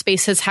religious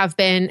spaces have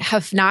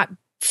not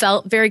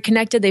felt very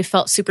connected. They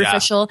felt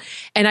superficial.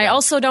 Yeah. And I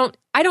also don't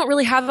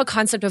really have a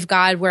concept of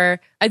God where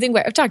I think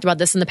I've talked about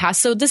this in the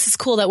past. So this is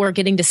cool that we're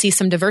getting to see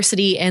some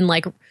diversity in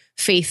like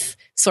faith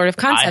sort of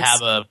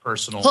concepts. I have a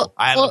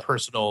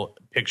personal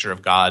picture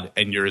of God,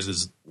 and yours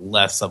is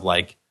less of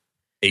like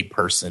a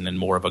person and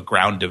more of a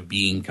ground of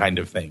being kind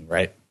of thing,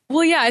 right?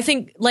 Well, yeah, I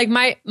think like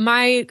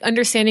my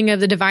understanding of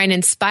the divine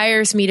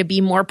inspires me to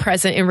be more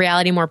present in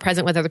reality, more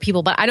present with other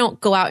people, but I don't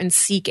go out and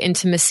seek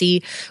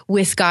intimacy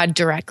with God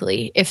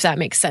directly, if that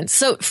makes sense.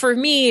 So for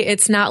me,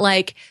 it's not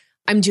like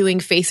I'm doing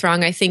faith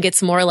wrong. I think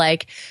it's more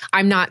like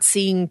I'm not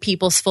seeing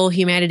people's full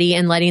humanity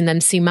and letting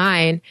them see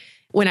mine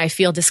when I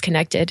feel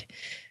disconnected.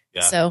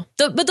 Yeah. So,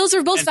 but those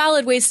are both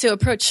valid ways to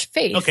approach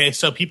faith. Okay,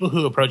 so people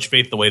who approach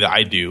faith the way that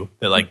I do,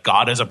 that like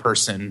God is a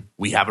person,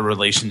 we have a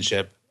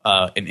relationship,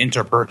 an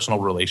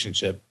interpersonal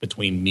relationship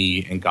between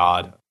me and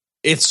God.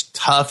 It's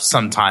tough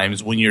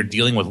sometimes when you're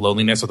dealing with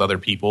loneliness with other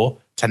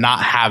people to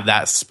not have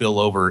that spill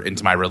over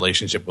into my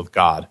relationship with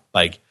God.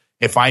 Like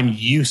if I'm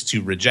used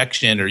to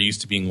rejection or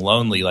used to being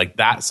lonely, like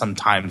that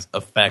sometimes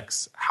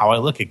affects how I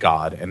look at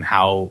God and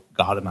how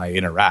God and I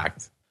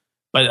interact.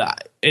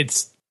 But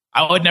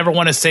I would never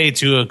want to say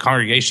to a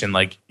congregation,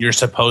 like, you're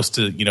supposed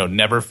to,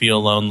 never feel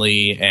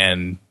lonely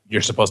and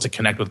you're supposed to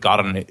connect with God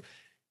on it.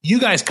 You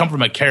guys come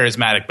from a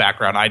charismatic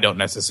background. I don't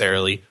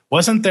necessarily.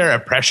 Wasn't there a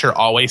pressure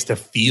always to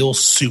feel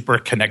super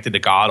connected to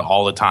God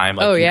all the time?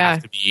 Like, you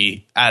have to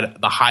be at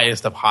the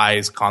highest of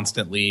highs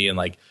constantly. And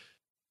like,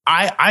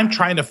 I'm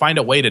trying to find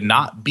a way to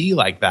not be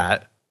like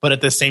that, but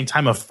at the same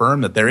time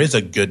affirm that there is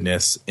a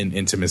goodness in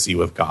intimacy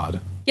with God.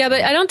 Yeah,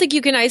 but I don't think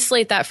you can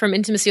isolate that from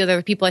intimacy with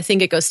other people. I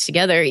think it goes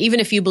together, even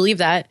if you believe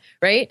that,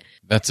 right?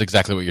 That's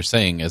exactly what you're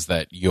saying, is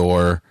that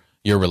your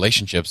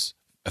relationships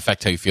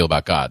affect how you feel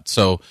about God.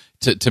 So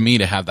to me,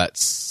 to have that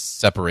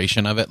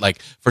separation of it,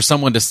 like for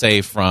someone to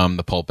say from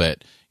the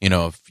pulpit,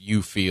 if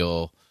you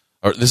feel,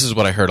 or this is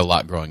what I heard a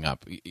lot growing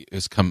up,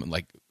 is come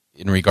like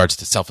in regards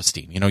to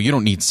self-esteem. You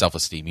don't need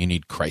self-esteem, you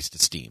need Christ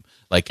esteem.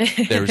 Like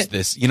there's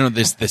this,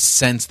 this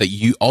sense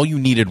that all you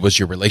needed was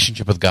your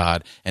relationship with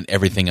God and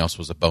everything else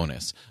was a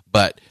bonus.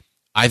 But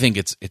I think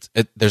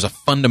there's a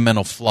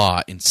fundamental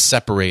flaw in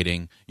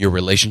separating your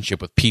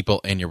relationship with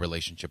people and your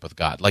relationship with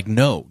God. Like,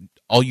 no,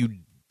 all you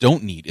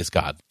don't need is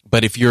God.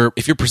 But if you're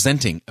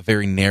presenting a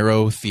very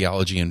narrow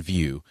theology and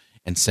view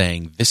and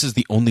saying this is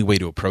the only way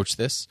to approach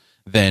this,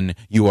 then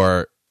you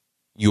are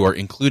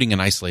including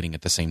and isolating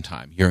at the same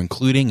time. You're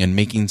including and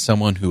making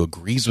someone who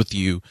agrees with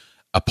you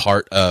a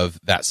part of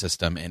that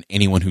system, and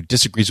anyone who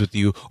disagrees with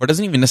you or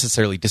doesn't even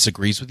necessarily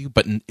disagrees with you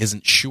but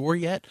isn't sure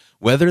yet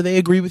whether they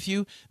agree with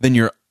you, then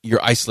you're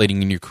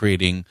isolating and you're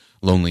creating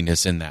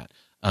loneliness in that.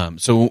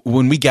 So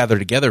when we gather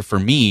together, for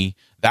me,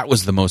 that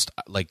was the most,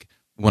 like,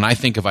 when I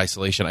think of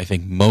isolation, I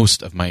think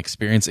most of my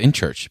experience in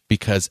church,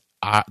 because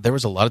there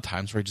was a lot of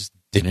times where I just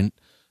didn't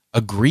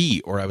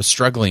agree, or I was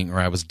struggling, or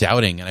I was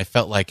doubting, and I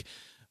felt like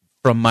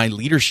from my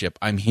leadership,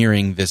 I'm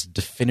hearing this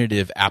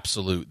definitive,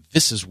 absolute,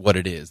 this is what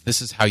it is.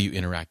 This is how you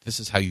interact. This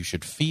is how you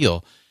should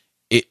feel.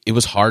 It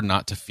was hard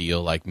not to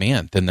feel like,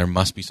 man, then there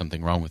must be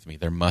something wrong with me.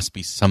 There must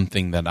be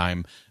something that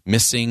I'm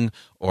missing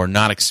or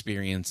not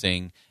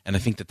experiencing. And I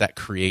think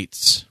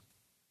that's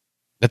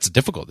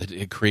difficult.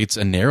 It creates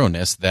a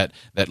narrowness that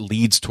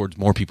leads towards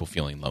more people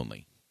feeling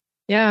lonely.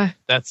 Yeah.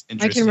 That's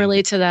interesting. I can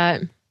relate to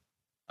that.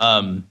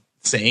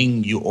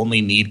 Saying you only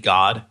need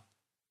God,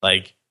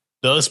 like,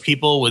 those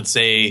people would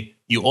say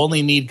you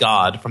only need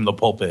God from the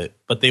pulpit,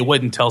 but they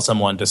wouldn't tell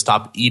someone to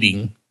stop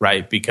eating,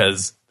 right?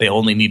 Because they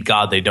only need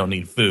God, they don't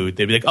need food.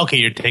 They'd be like, okay,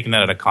 you're taking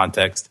that out of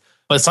context.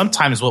 But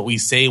sometimes what we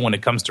say when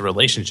it comes to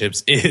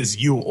relationships is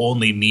you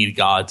only need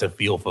God to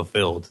feel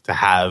fulfilled, to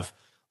have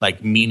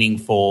like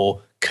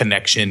meaningful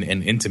connection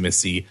and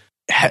intimacy.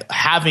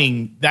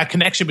 Having that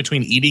connection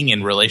between eating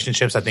and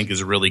relationships, I think,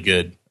 is really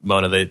good,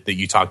 Mona, that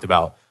you talked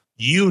about.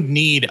 You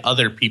need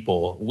other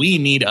people. We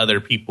need other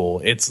people.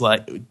 It's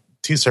like,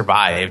 to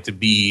survive, to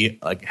be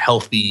like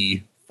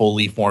healthy,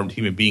 fully formed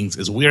human beings,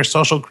 is we are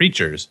social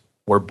creatures.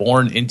 We're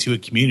born into a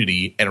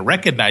community, and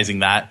recognizing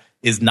that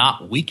is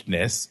not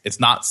weakness. It's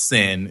not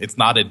sin. It's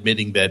not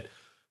admitting that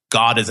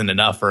God isn't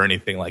enough or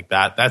anything like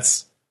that.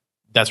 That's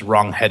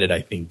wrong-headed,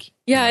 I think.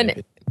 Yeah,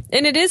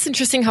 and it is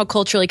interesting how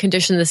culturally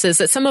conditioned this is,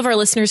 that some of our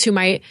listeners who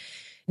might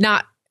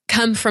not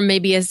come from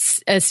maybe a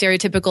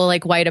stereotypical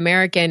like white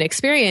American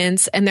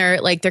experience, and their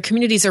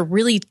communities are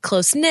really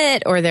close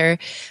knit, or their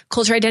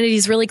culture identity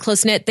is really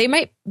close knit, they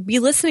might be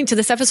listening to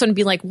this episode and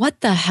be like, what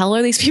the hell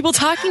are these people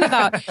talking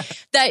about?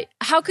 Why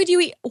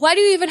do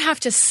you even have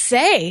to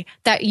say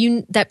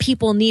that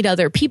people need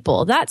other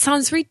people? That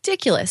sounds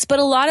ridiculous. But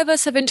a lot of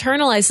us have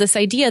internalized this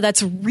idea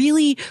that's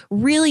really,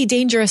 really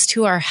dangerous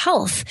to our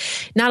health,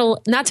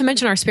 not to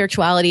mention our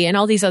spirituality and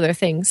all these other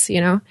things,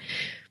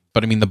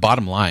 But I mean, the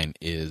bottom line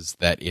is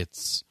that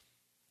it's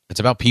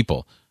about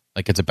people.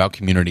 Like, it's about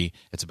community.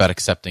 It's about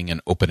accepting and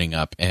opening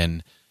up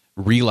and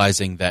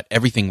realizing that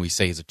everything we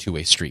say is a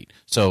two-way street.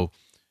 So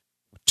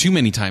too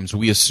many times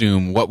we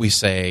assume what we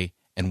say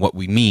and what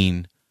we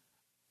mean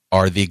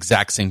are the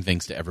exact same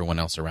things to everyone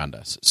else around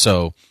us.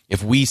 So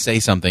if we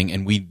say something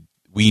and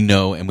we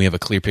know and we have a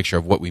clear picture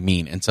of what we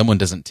mean, and someone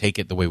doesn't take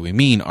it the way we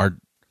mean,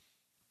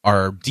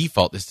 our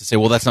default is to say,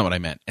 well, that's not what I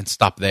meant, and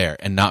stop there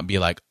and not be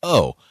like,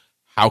 oh,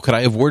 how could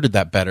I have worded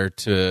that better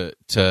to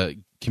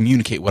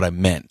communicate what I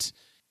meant?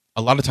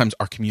 A lot of times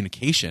our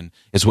communication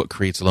is what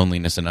creates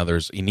loneliness in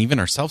others, and even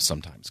ourselves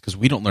sometimes, because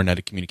we don't learn how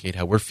to communicate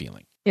how we're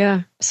feeling.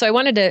 Yeah. So I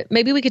wanted to,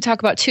 maybe we could talk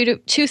about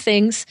two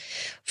things.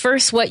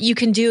 First, what you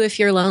can do if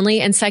you're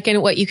lonely, and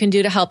second, what you can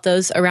do to help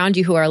those around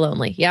you who are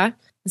lonely. Yeah?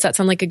 Does that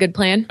sound like a good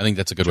plan? I think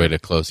that's a good way to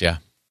close, yeah.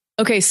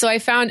 Okay, so I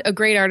found a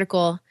great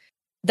article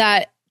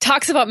that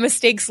talks about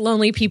mistakes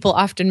lonely people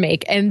often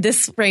make. And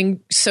this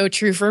rang so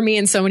true for me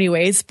in so many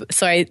ways.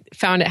 So I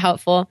found it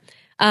helpful.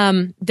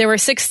 There were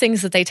 6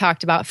 things that they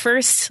talked about.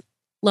 First,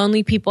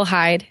 lonely people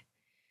hide.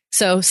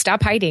 So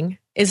stop hiding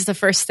is the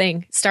first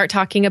thing. Start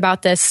talking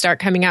about this. Start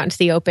coming out into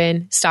the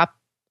open. Stop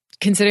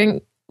considering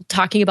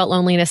talking about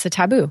loneliness a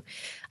taboo.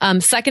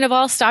 Second of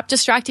all, stop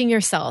distracting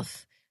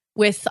yourself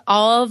with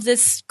all of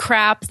this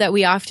crap that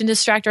we often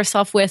distract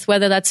ourselves with,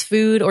 whether that's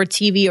food or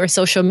TV or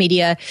social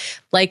media.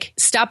 Like,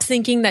 stop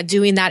thinking that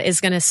doing that is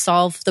going to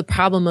solve the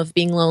problem of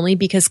being lonely,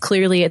 because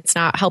clearly it's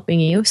not helping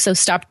you. So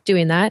stop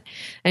doing that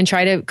and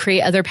try to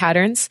create other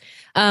patterns.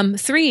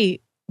 3,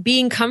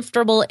 being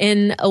comfortable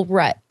in a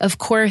rut. Of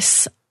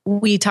course,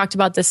 we talked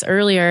about this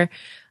earlier.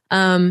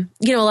 A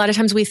lot of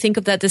times we think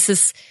of that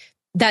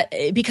that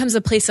it becomes a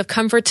place of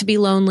comfort to be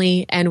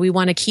lonely, and we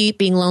want to keep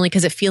being lonely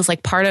because it feels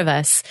like part of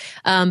us.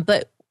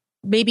 But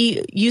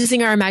maybe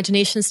using our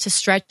imaginations to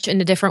stretch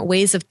into different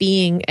ways of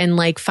being, and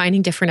like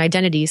finding different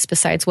identities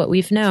besides what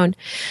we've known.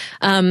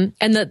 And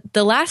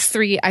the last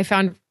 3 I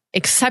found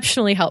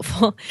exceptionally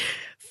helpful.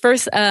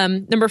 First,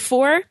 number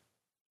 4,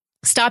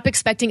 stop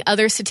expecting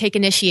others to take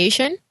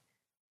initiation.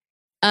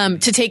 to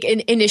take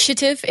an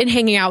initiative in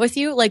hanging out with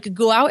you. Like,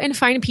 go out and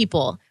find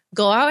people.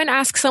 Go out and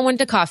ask someone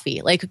to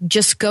coffee. Like,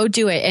 just go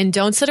do it. And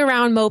don't sit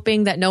around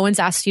moping that no one's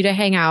asked you to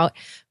hang out.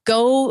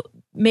 Go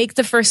make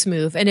the first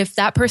move. And if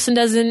that person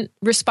doesn't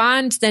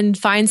respond, then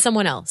find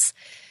someone else.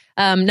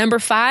 Number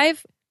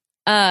 5,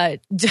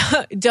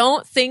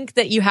 don't think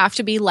that you have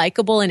to be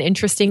likable and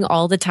interesting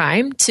all the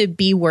time to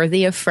be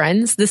worthy of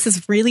friends. This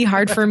is really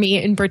hard for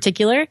me in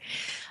particular.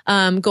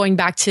 Going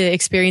back to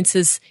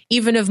experiences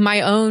even of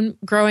my own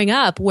growing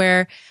up,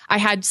 where I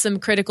had some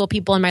critical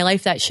people in my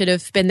life that should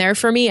have been there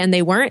for me and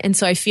they weren't. And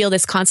so I feel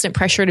this constant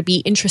pressure to be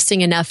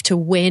interesting enough to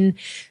win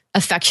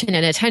affection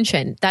and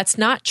attention. That's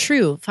not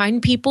true.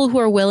 Find people who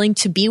are willing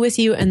to be with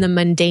you in the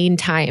mundane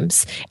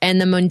times and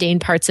the mundane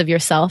parts of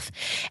yourself.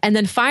 And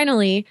then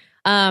finally,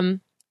 a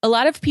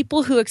lot of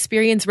people who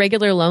experience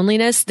regular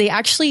loneliness, they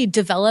actually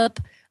develop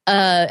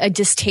a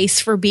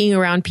distaste for being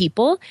around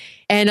people.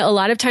 And a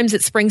lot of times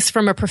it springs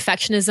from a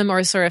perfectionism or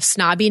a sort of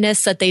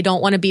snobbiness that they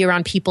don't want to be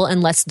around people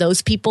unless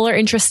those people are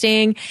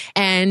interesting.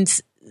 And,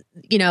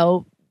 you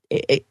know,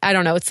 I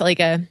don't know, it's like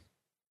a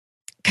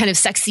kind of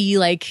sexy,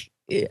 like,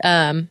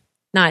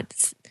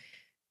 not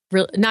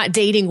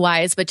dating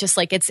wise, but just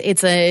like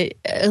it's a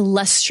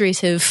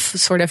illustrative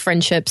sort of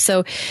friendship.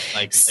 So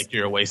like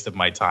you're a waste of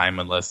my time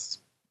unless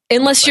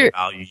you're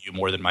value you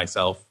more than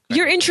myself.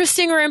 You're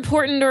interesting or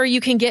important, or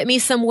you can get me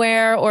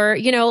somewhere, or,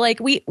 you know, like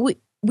we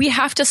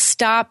have to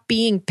stop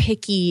being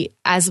picky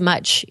as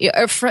much,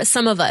 or for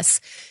some of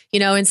us,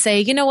 you know, and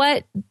say, you know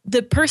what,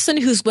 the person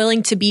who's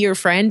willing to be your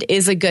friend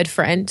is a good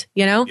friend,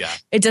 you know? Yeah.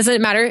 It doesn't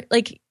matter.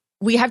 Like,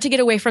 we have to get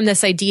away from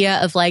this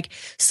idea of like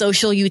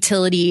social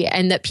utility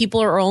and that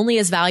people are only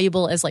as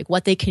valuable as like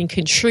what they can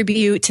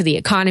contribute to the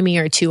economy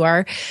or to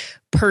our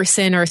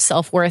person or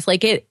self-worth.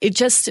 Like it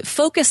just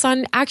focus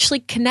on actually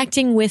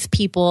connecting with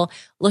people,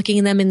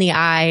 looking them in the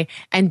eye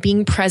and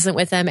being present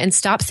with them, and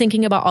stop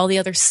thinking about all the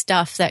other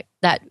stuff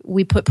that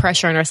we put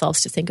pressure on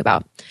ourselves to think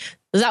about.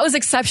 That was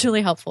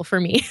exceptionally helpful for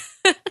me.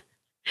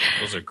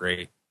 Those are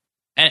great.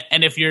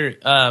 And if you're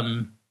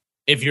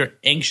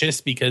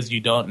anxious because you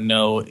don't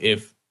know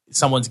if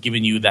someone's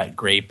giving you that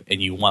grape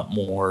and you want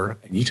more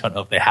and you don't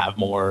know if they have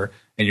more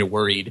and you're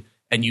worried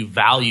and you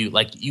value,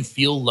 like you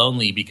feel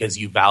lonely because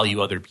you value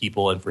other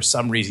people and for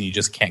some reason you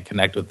just can't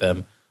connect with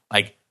them,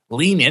 like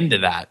lean into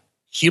that.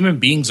 Human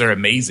beings are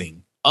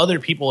amazing. Other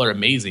people are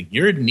amazing.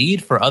 Your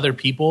need for other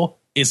people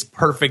is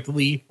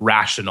perfectly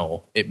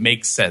rational. It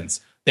makes sense.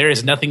 There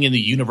is nothing in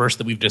the universe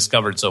that we've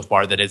discovered so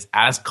far that is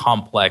as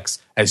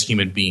complex as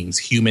human beings,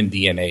 human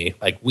DNA.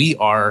 Like we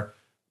are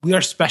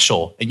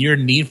special, and your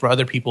need for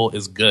other people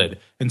is good.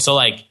 And so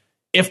like,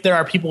 if there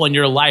are people in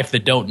your life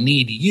that don't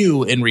need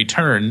you in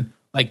return,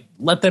 like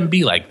let them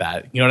be like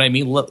that. You know what I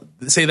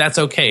mean? Say that's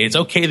okay. It's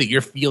okay that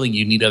you're feeling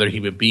you need other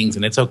human beings,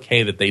 and it's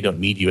okay that they don't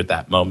need you at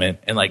that moment.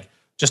 And like,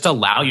 just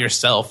allow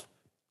yourself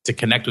to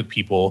connect with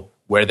people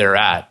where they're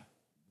at,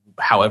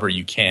 however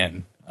you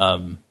can.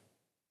 I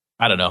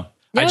don't know.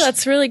 Yeah,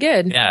 that's really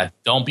good. Yeah.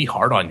 Don't be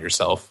hard on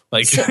yourself.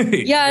 Like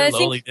yeah, your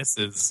loneliness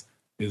is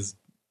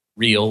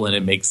real and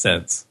it makes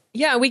sense.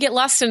 Yeah, we get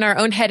lost in our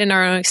own head and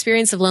our own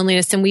experience of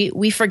loneliness, and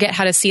we forget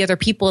how to see other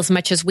people as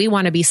much as we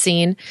want to be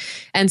seen.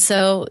 And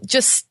so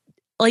just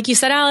like you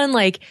said, Alan,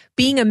 like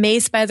being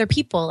amazed by other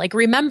people, like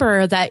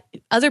remember that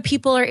other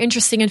people are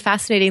interesting and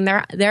fascinating.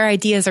 Their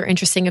ideas are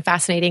interesting and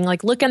fascinating.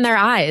 Like look in their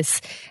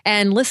eyes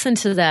and listen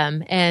to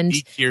them and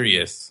be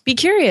curious. Be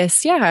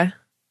curious. Yeah.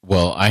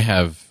 Well, I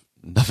have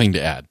nothing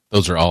to add.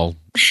 Those are all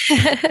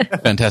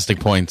fantastic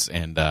points.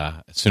 And as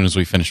soon as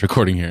we finish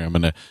recording here, I'm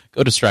going to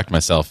go distract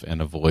myself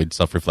and avoid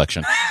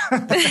self-reflection.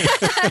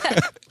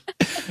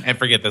 And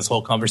forget this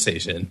whole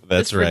conversation.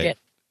 That's right.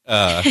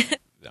 But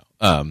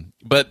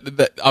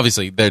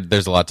obviously,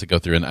 there's a lot to go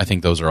through, and I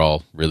think those are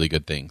all really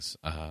good things.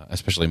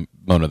 Especially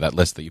Mona, that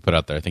list that you put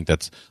out there. I think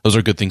those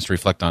are good things to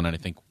reflect on, and I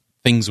think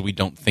things we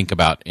don't think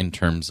about in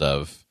terms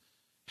of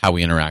how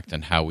we interact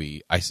and how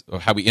we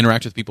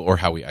interact with people or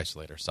how we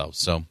isolate ourselves.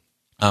 So.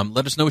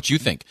 Let us know what you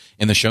think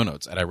in the show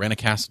notes at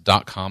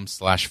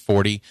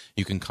irenicast.com/40.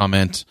 You can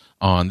comment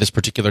on this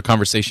particular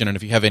conversation, and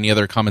if you have any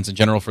other comments in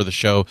general for the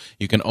show,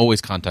 you can always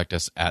contact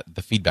us at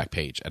the feedback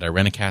page at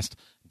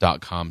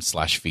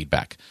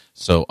irenicast.com/feedback.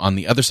 So on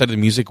the other side of the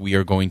music, we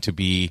are going to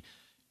be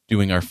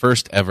doing our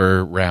first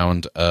ever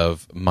round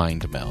of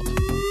Mind Meld.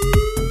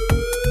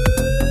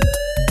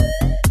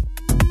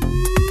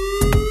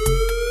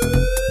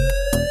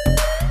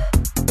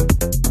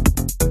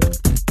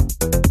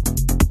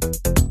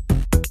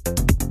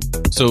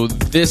 So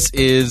this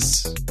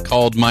is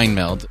called Mind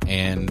Meld,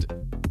 and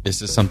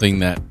this is something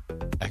that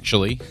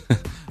actually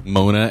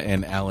Mona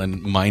and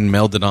Alan mind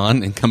melded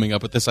on in coming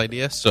up with this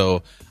idea.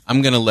 So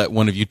I'm going to let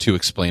one of you two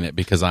explain it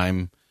because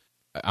I'm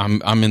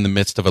in the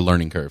midst of a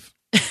learning curve.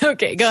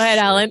 Okay, go ahead,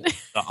 Alan.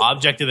 The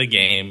object of the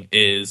game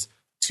is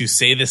to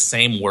say the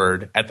same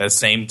word at the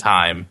same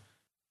time,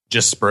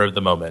 just spur of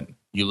the moment.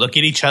 You look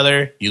at each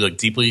other. You look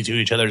deeply into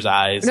each other's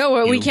eyes.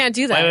 No, we can't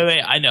do that.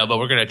 Wait. I know, but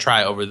we're going to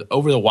try over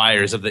the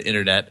wires of the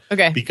internet.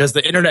 Okay. Because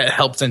the internet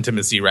helps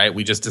intimacy, right?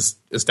 We just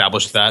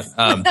established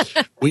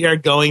that. We are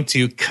going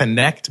to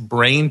connect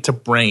brain to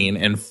brain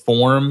and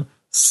form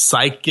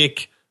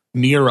psychic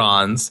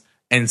neurons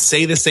and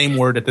say the same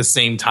word at the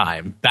same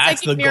time.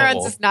 That's psychic the neurons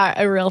goal. Is not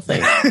a real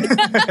thing.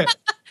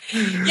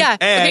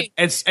 Yeah.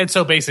 And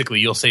so basically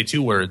you'll say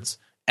two words,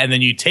 and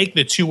then you take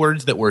the two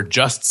words that were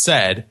just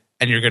said,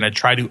 and you're going to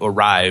try to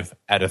arrive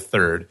at a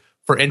third.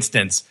 For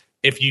instance,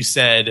 if you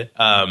said,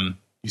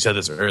 you said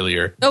this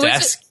earlier,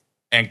 desk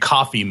and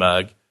coffee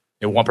mug,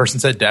 and one person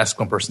said desk,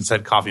 one person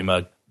said coffee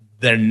mug,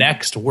 their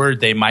next word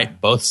they might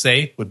both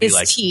say would be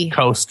like tea.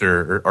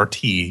 Coaster or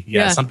tea.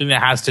 Yeah, something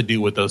that has to do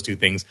with those two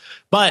things.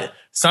 But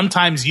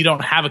sometimes you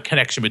don't have a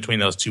connection between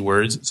those two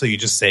words, so you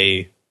just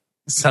say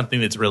something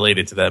that's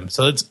related to them.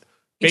 So it's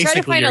basically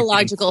try to find a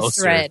logical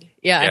thread.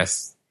 Yeah.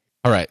 Yes.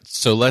 All right,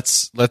 so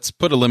let's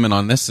put a limit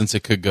on this since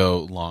it could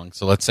go long.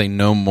 So let's say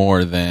no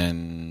more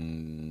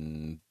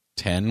than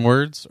 10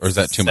 words, or is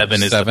that too much?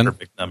 7 is the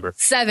perfect number.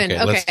 7.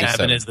 Okay. Let's do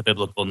 7 is the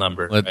biblical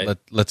number.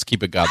 Let's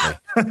keep it godly.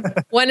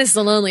 1 is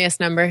the loneliest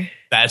number.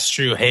 That's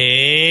true.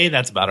 Hey,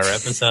 that's about our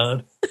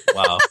episode.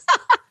 Wow.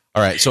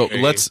 All right, so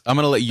I'm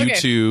going to let you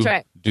two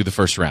do the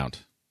first round.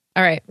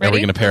 All right, ready? Are we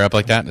going to pair up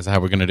like that? Is that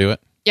how we're going to do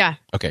it? Yeah.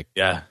 Okay.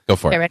 Yeah. Go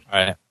for it. Ready? All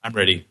right, I'm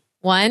ready.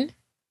 1,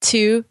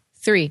 2,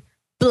 3.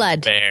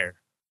 Blood.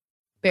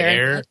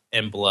 Bear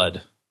and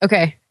blood.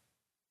 Okay.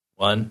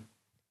 1,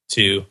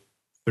 2,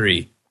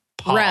 3.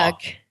 Paw. Rug.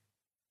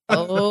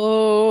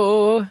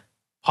 Oh.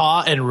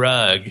 Paw and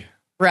rug.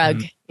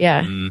 Rug.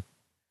 Yeah. Mm.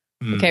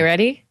 Okay,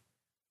 ready?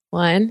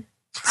 1,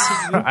 2.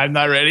 I'm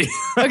not ready.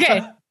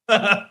 Okay.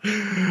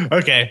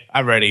 Okay,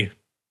 I'm ready.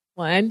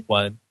 1,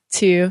 1.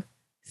 2,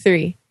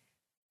 3.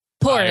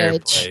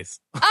 Porridge. Fireplace.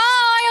 Oh,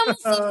 I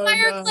almost said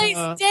fireplace.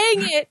 No.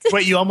 Dang it.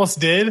 Wait, you almost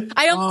did?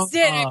 I almost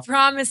did. I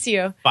promise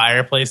you.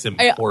 Fireplace and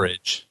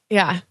porridge.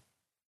 Yeah.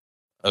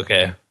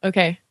 Okay.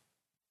 Okay.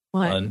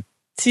 1,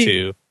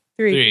 2,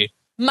 3.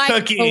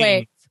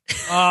 Microwave.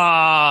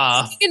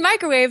 Ah. In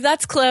microwave,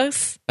 that's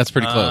close. That's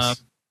pretty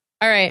close.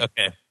 All right.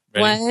 Okay.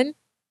 Ready? 1,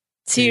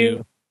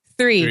 2,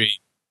 3.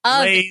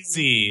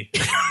 Lazy.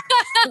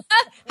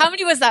 How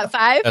many was that?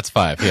 5? That's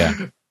 5, yeah.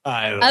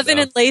 Oven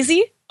and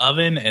lazy?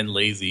 Oven and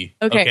lazy.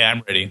 Okay,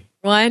 I'm ready.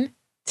 1,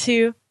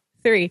 2,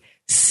 3.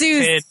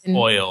 Susan. Tin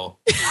foil.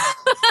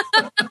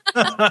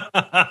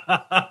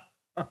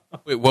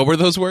 Wait, what were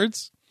those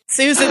words?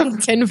 Susan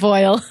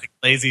tinfoil.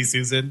 Lazy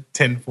Susan,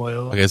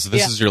 tinfoil. Okay, so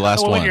this is your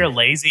last When one. you're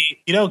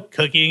lazy,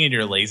 cooking and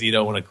you're lazy, you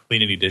don't want to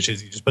clean any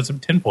dishes, you just put some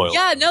tinfoil.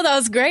 Yeah, no, that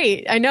was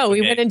great. I know.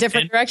 We went in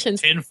different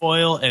directions.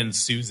 Tinfoil and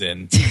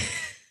Susan.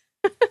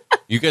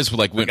 You guys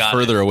went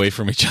further away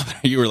from each other.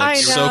 You were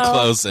so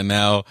close, and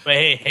now. But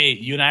hey,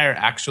 you and I are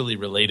actually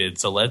related,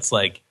 so let's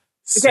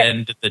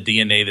send the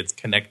DNA that's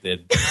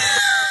connected.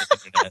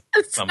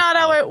 That's not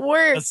how it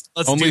works.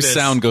 Let's Only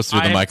sound goes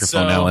through the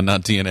microphone now, and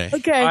not DNA.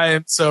 Okay, I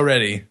am so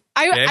ready.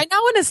 I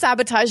now want to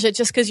sabotage it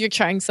just because you're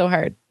trying so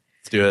hard.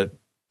 Let's do it.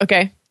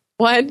 Okay,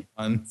 1,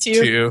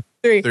 2,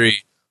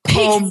 3.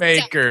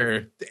 Homemaker.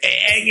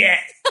 Dang it.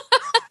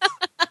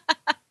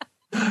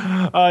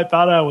 I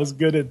thought I was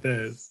good at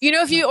this. You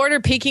know, if you order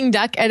Peking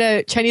duck at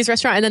a Chinese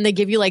restaurant and then they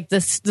give you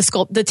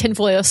the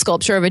tinfoil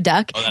sculpture of a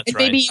duck, and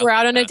maybe you were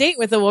out on a date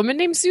with a woman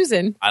named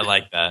Susan. I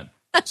like that.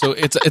 So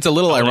it's a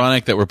little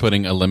ironic that we're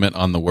putting a limit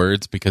on the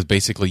words because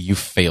basically you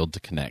failed to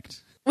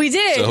connect. We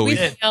did. So we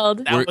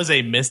failed. That was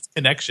a missed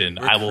connection.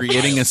 We're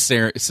creating a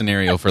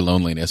scenario for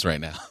loneliness right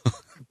now.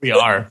 We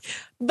are.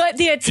 But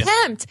the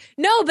attempt,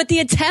 the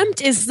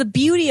attempt is the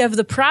beauty of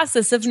the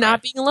process of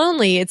not being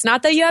lonely. It's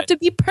not that you have to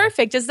be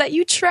perfect; it's that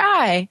you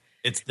try.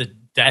 It's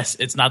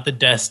It's not the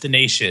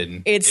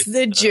destination. It's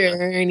the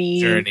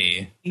journey.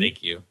 Journey.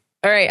 Thank you.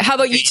 All right. How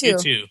about you two? You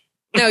too.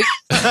 No.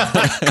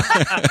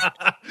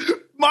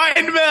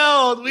 Mind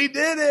meld. We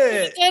did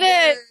it. We did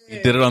it.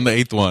 You did it on the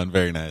 8th one.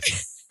 Very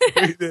nice.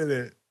 We did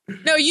it.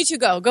 No, you two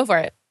go. Go for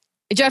it.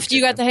 Jeff,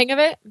 you got the hang of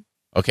it?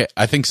 Okay,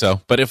 I think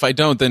so. But if I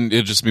don't, then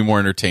it'll just be more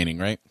entertaining,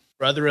 right?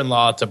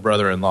 Brother-in-law to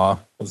brother-in-law.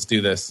 Let's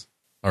do this.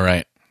 All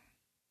right.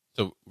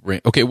 So,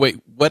 okay,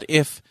 wait. What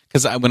if?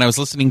 Because when I was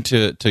listening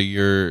to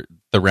the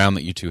round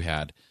that you two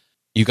had,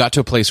 you got to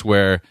a place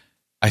where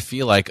I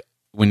feel like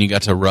when you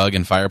got to rug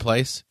and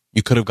fireplace,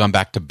 you could have gone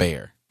back to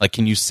bear. Like,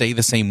 can you say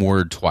the same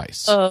word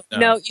twice? No,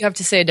 you have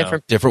to say a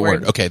different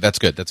word. Okay, that's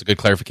good. That's a good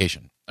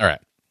clarification. All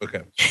right.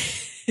 Okay.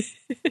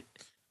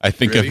 I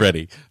think I'm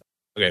ready.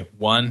 Okay,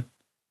 1,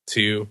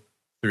 2,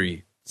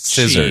 3.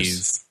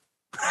 Scissors.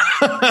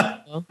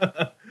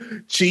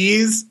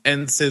 Cheese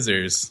and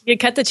scissors. You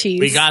cut the cheese.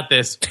 We got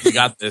this,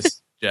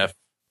 Jeff.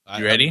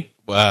 You ready?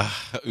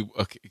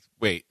 Okay.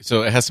 Wait.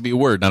 So it has to be a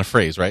word, not a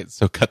phrase, right?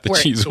 So cut the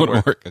cheese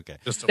wouldn't work. Okay.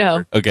 Just a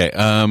word. Okay.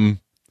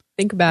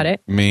 Think about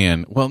it.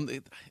 Man. Well,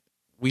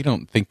 we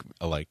don't think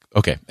alike.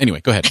 Okay. Anyway,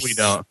 go ahead. We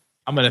don't.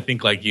 I'm going to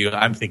think like you.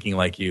 I'm thinking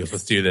like you.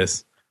 Let's do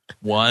this.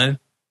 1,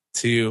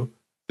 2,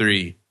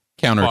 3.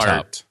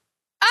 Countertop.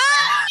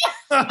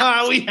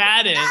 We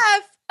had it.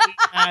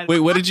 Wait,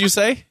 what did you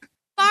say?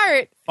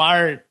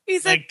 Fart. He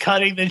said like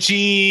cutting the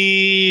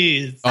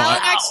cheese. Alan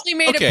actually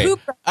made a poop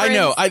reference. I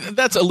know.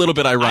 That's a little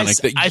bit ironic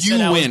that I you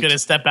said I was went. going to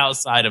step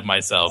outside of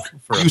myself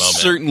for a You moment.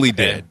 certainly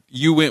did.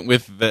 You went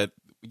with the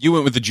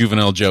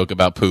juvenile joke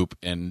about poop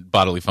and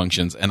bodily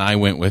functions, and I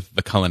went with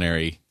the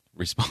culinary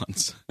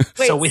response.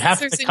 Wait, so we have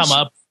to scissors come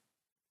and up.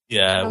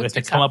 Yeah, we have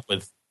to come up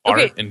with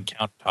art and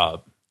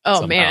countertop. Oh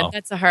somehow. man,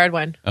 that's a hard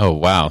one. Oh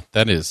wow,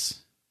 that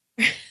is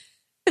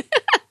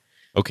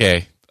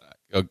okay.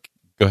 Go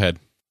ahead.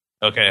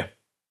 Okay,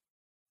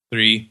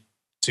 3,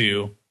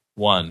 2,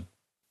 1.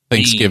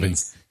 Thanksgiving.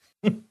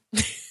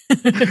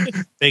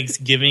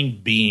 Thanksgiving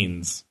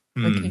beans.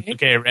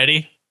 Okay,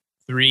 ready?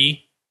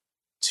 3,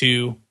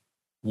 2,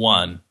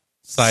 1.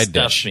 Side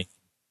dish.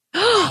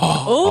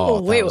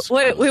 Stuffing.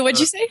 Wait, what'd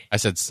you say? I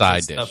said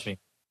side dish. Stuffing.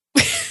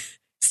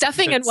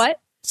 Stuffing and what?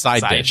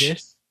 Side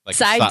dish. Like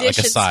side dish like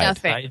a and side.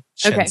 stuffing.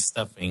 Side Okay. and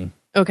stuffing.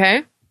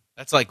 Okay,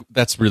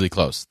 That's really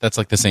close. That's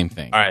like the same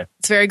thing. All right,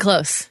 it's very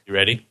close. you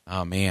ready?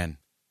 Oh man.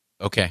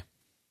 Okay.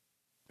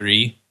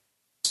 3,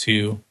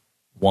 2,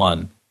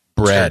 1.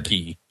 Bread.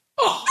 Turkey.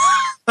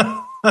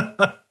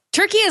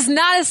 Turkey is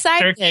not a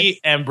side Turkey dish.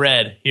 and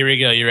bread. Here we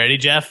go. You ready,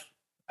 Jeff?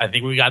 I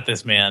think we got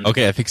this, man.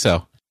 Okay, I think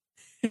so.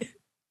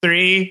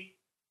 3,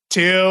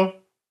 2,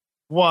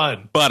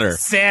 1. Butter.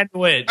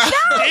 Sandwich. Dang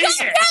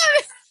it.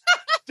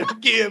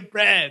 Turkey and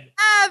bread.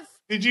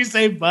 Did you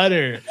say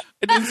butter?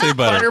 I didn't say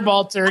butter.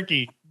 Butterball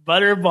turkey.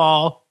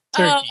 Butterball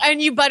turkey. Oh,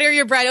 and you butter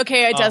your bread.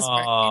 Okay, it does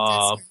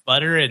work.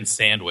 Butter and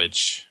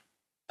sandwich.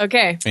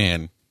 Okay.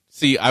 Man.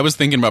 See, I was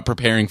thinking about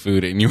preparing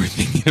food, and you were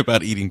thinking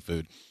about eating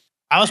food.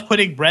 I was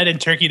putting bread and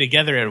turkey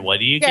together, and what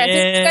do you Yeah, I get?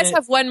 think you guys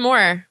have one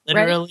more.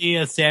 Literally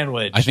a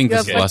sandwich. I think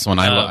this is Okay. the last one.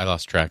 I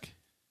lost track.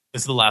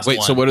 This is the last Wait,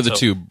 one. so what are the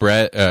two?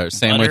 Bread,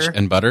 sandwich, butter.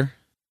 and butter?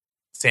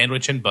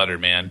 Sandwich and butter,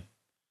 man.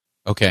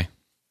 Okay.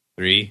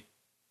 3,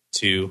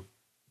 2,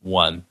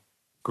 1.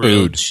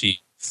 Grilled Food. cheese.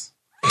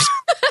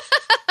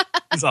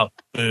 It's all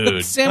food.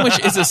 But sandwich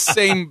is the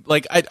same.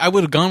 Like I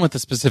would have gone with a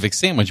specific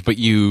sandwich, but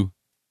you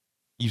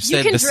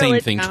said can the drill same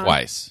it thing down.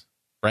 twice,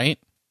 right?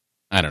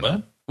 I don't know.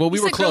 What? Well, we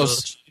You were said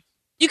close.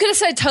 You could have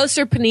said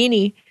toaster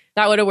panini.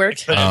 That would have I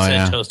worked. could have Oh, said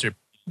yeah. toaster. I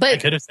But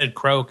could have said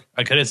croak.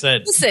 I could have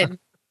said listen,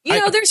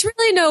 there's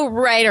really no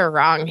right or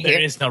wrong there here.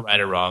 is no right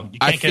or wrong. You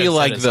I can't get feel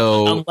upset like, at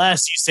someone. though-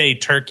 unless you say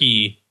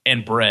turkey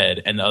and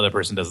bread and the other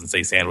person doesn't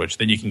say sandwich,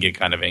 then you can get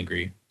kind of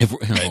angry.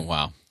 Oh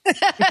wow.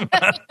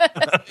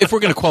 If we're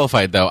going to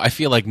qualify it, though, I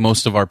feel like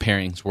most of our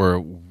pairings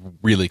were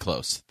really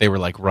close. They were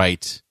like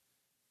right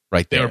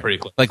there. They were pretty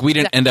close. Like we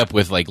didn't end up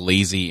with like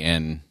lazy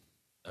and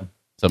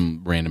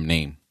some random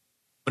name.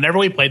 Whenever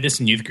we played this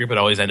in youth group, it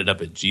always ended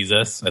up at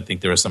Jesus. I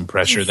think there was some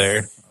pressure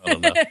there. I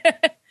don't know.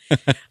 All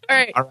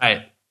right. All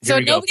right. So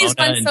Here we go. nobody's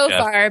Mona won and so Jeff.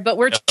 far, but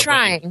we're Jeff,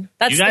 trying.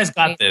 That's you guys the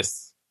got point.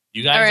 this.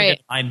 You guys All are right. going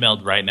to mind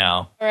meld right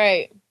now. All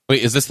right.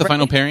 Wait, is this the Right.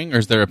 final pairing, or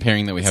is there a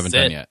pairing that we haven't This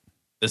is done it. yet?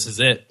 This is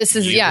it. This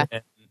is- You yeah.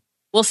 and-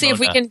 We'll see if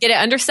we Mona. can get it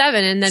under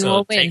 7, and then so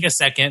we'll win. take a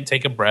second,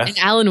 take a breath, And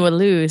Alan will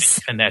lose.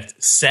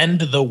 connect.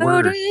 Send the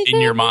word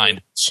in your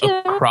mind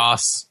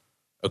across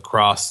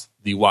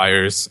the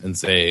wires and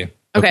say,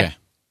 Okay.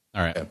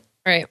 All right. All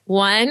right.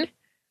 1,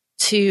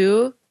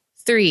 2,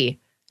 3.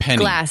 Penny.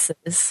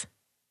 Glasses.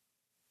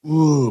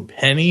 ooh,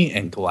 penny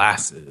and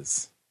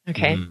glasses.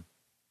 Okay. Mm.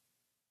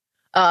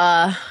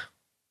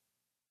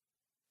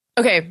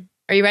 Okay.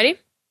 Are you ready?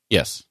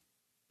 Yes.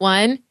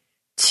 1,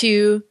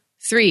 2,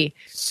 3.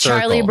 Circle.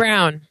 Charlie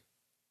Brown.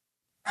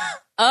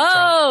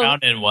 Oh, Brown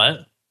and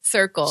what?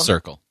 circle.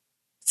 Circle.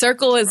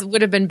 Circle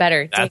would have been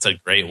better. That's a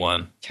great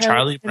one. Charlie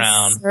Charlie and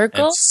Brown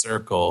Circle? and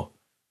Circle.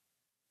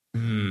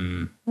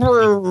 Hmm.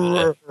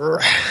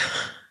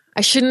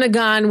 I shouldn't have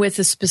gone with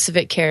a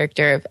specific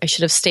character. I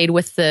should have stayed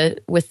with the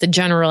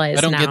generalized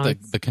I don't noun.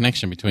 get the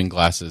connection between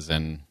glasses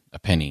and a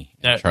penny.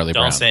 And No, Charlie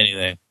don't Brown. say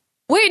anything.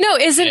 Wait, no,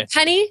 isn't Yeah.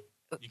 Penny?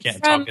 You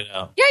can't From- talk it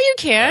out. Yeah, you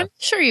can.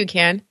 Sure, you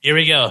can. Here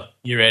we go.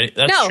 You ready?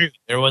 That's No. true.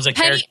 There was a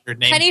Penny, character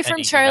named Penny from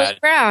who Charlie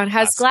had- Brown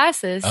has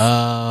glasses.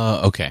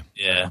 Okay.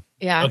 Yeah.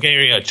 Yeah. Okay,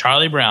 here we go.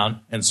 Charlie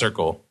Brown and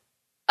Circle.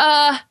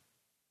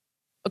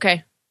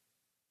 Okay.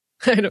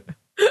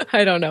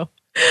 I don't know.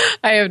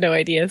 I have no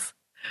ideas.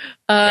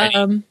 Ready?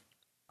 I'm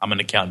going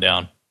to count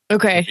down.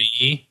 Okay.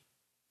 3,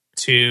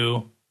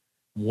 2,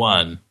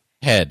 1.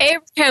 Head.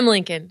 Abraham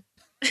Lincoln.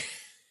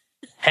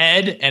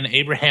 Head and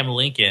Abraham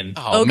Lincoln.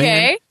 Oh, Okay.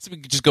 man. So we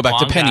could just go back Come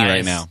to on, Penny guys.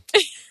 right now.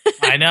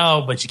 I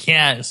know, but you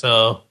can't.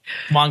 So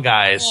come on,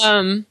 guys.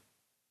 I'm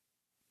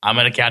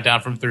going to count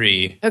down from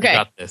 3. Okay. You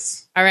got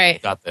this. All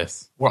right. Got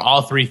this. We're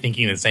all 3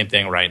 thinking the same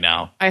thing right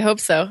now. I hope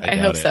so. I I doubt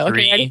hope it. so. Okay,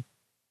 3, ready?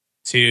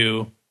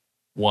 2,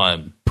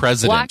 1.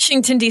 President.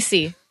 Washington,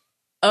 D.C.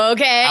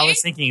 Okay. I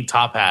was thinking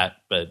Top Hat,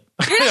 but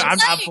You're I'm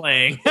not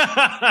playing.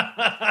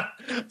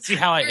 playing. See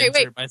how I Wait,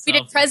 answered myself? we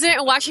did President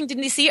of Washington,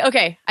 D.C.?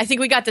 Okay. I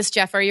think we got this,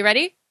 Jeff. Are you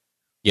ready?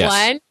 Yes.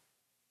 1,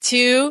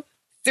 2,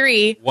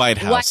 3. White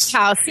House. White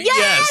House.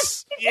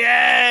 Yes!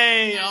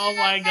 Yay! Oh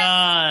my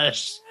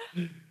gosh.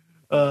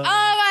 Oh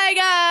my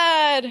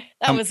God.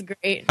 That was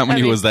great. How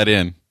many was that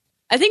in?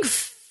 I think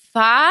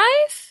 5?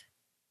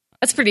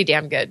 That's pretty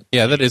damn good.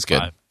 Yeah, that is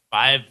good.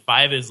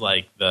 Five is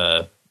like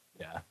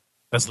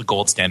that's the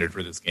gold standard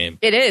for this game.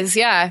 It is,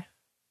 yeah.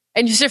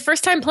 And it's your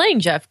first time playing,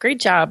 Jeff. Great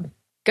job.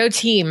 Go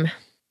team.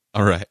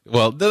 All right.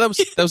 Well,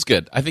 that was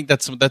good. I think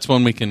that's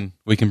one we can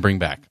bring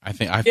back. I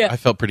think I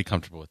felt pretty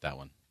comfortable with that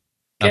one.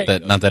 Not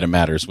that it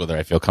matters whether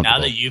I feel comfortable.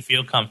 Now that you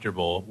feel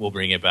comfortable, we'll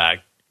bring it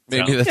back.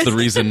 Maybe that's the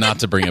reason not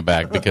to bring it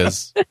back,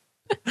 because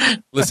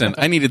listen,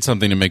 I needed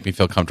something to make me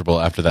feel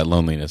comfortable after that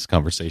loneliness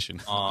conversation.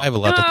 I have a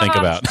lot to think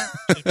about.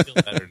 I feel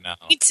better now.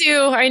 Me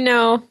too. I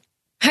know.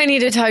 I need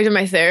to talk to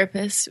my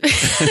therapist.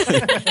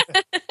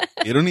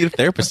 You don't need a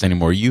therapist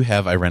anymore. You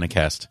have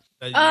Irenicast.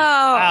 Oh.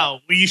 Wow.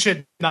 You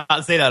should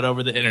not say that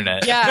over the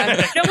internet. Yeah.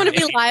 I don't want to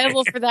be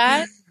liable for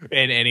that.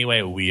 In any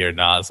way, we are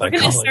not We're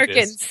going to psychologists. start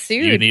getting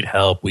sued. You need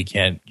help. We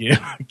can't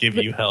give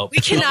you help. We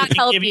cannot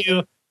help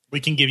you. We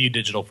can give you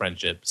digital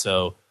friendship.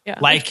 So, Yeah.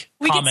 We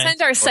can comment,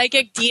 send our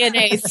psychic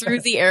DNA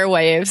through the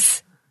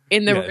airwaves,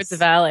 in the words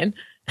of Alan.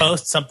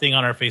 Post something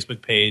on our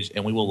Facebook page,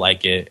 and we will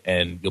like it,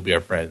 and you'll be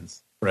our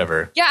friends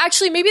forever. Yeah,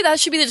 actually, maybe that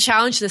should be the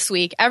challenge this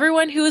week.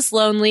 Everyone who is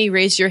lonely,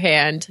 raise your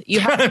hand. You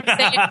have to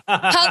say it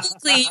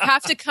publicly. You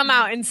have to come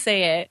out and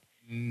say it.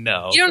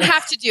 No. You don't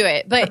have to do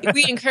it, but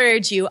we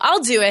encourage you. I'll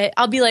do it.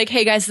 I'll be like,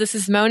 hey, guys, this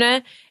is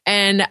Mona,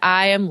 and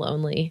I am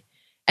lonely.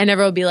 And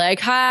everyone will be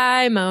like,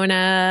 hi,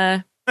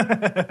 Mona.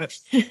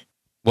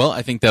 Well,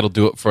 I think that'll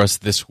do it for us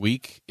this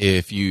week.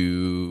 If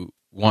you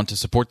want to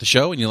support the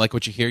show and you like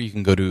what you hear, you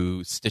can go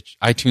to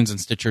iTunes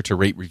and Stitcher to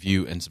rate,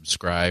 review, and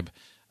subscribe.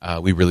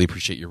 We really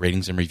appreciate your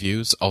ratings and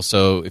reviews.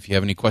 Also, if you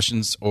have any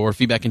questions or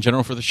feedback in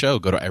general for the show,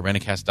 go to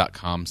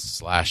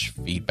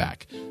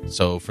irenicast.com/feedback.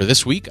 So for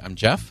this week, I'm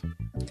Jeff.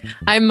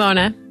 I'm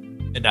Mona.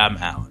 And I'm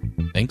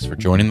Alan. Thanks for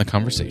joining the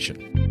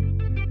conversation.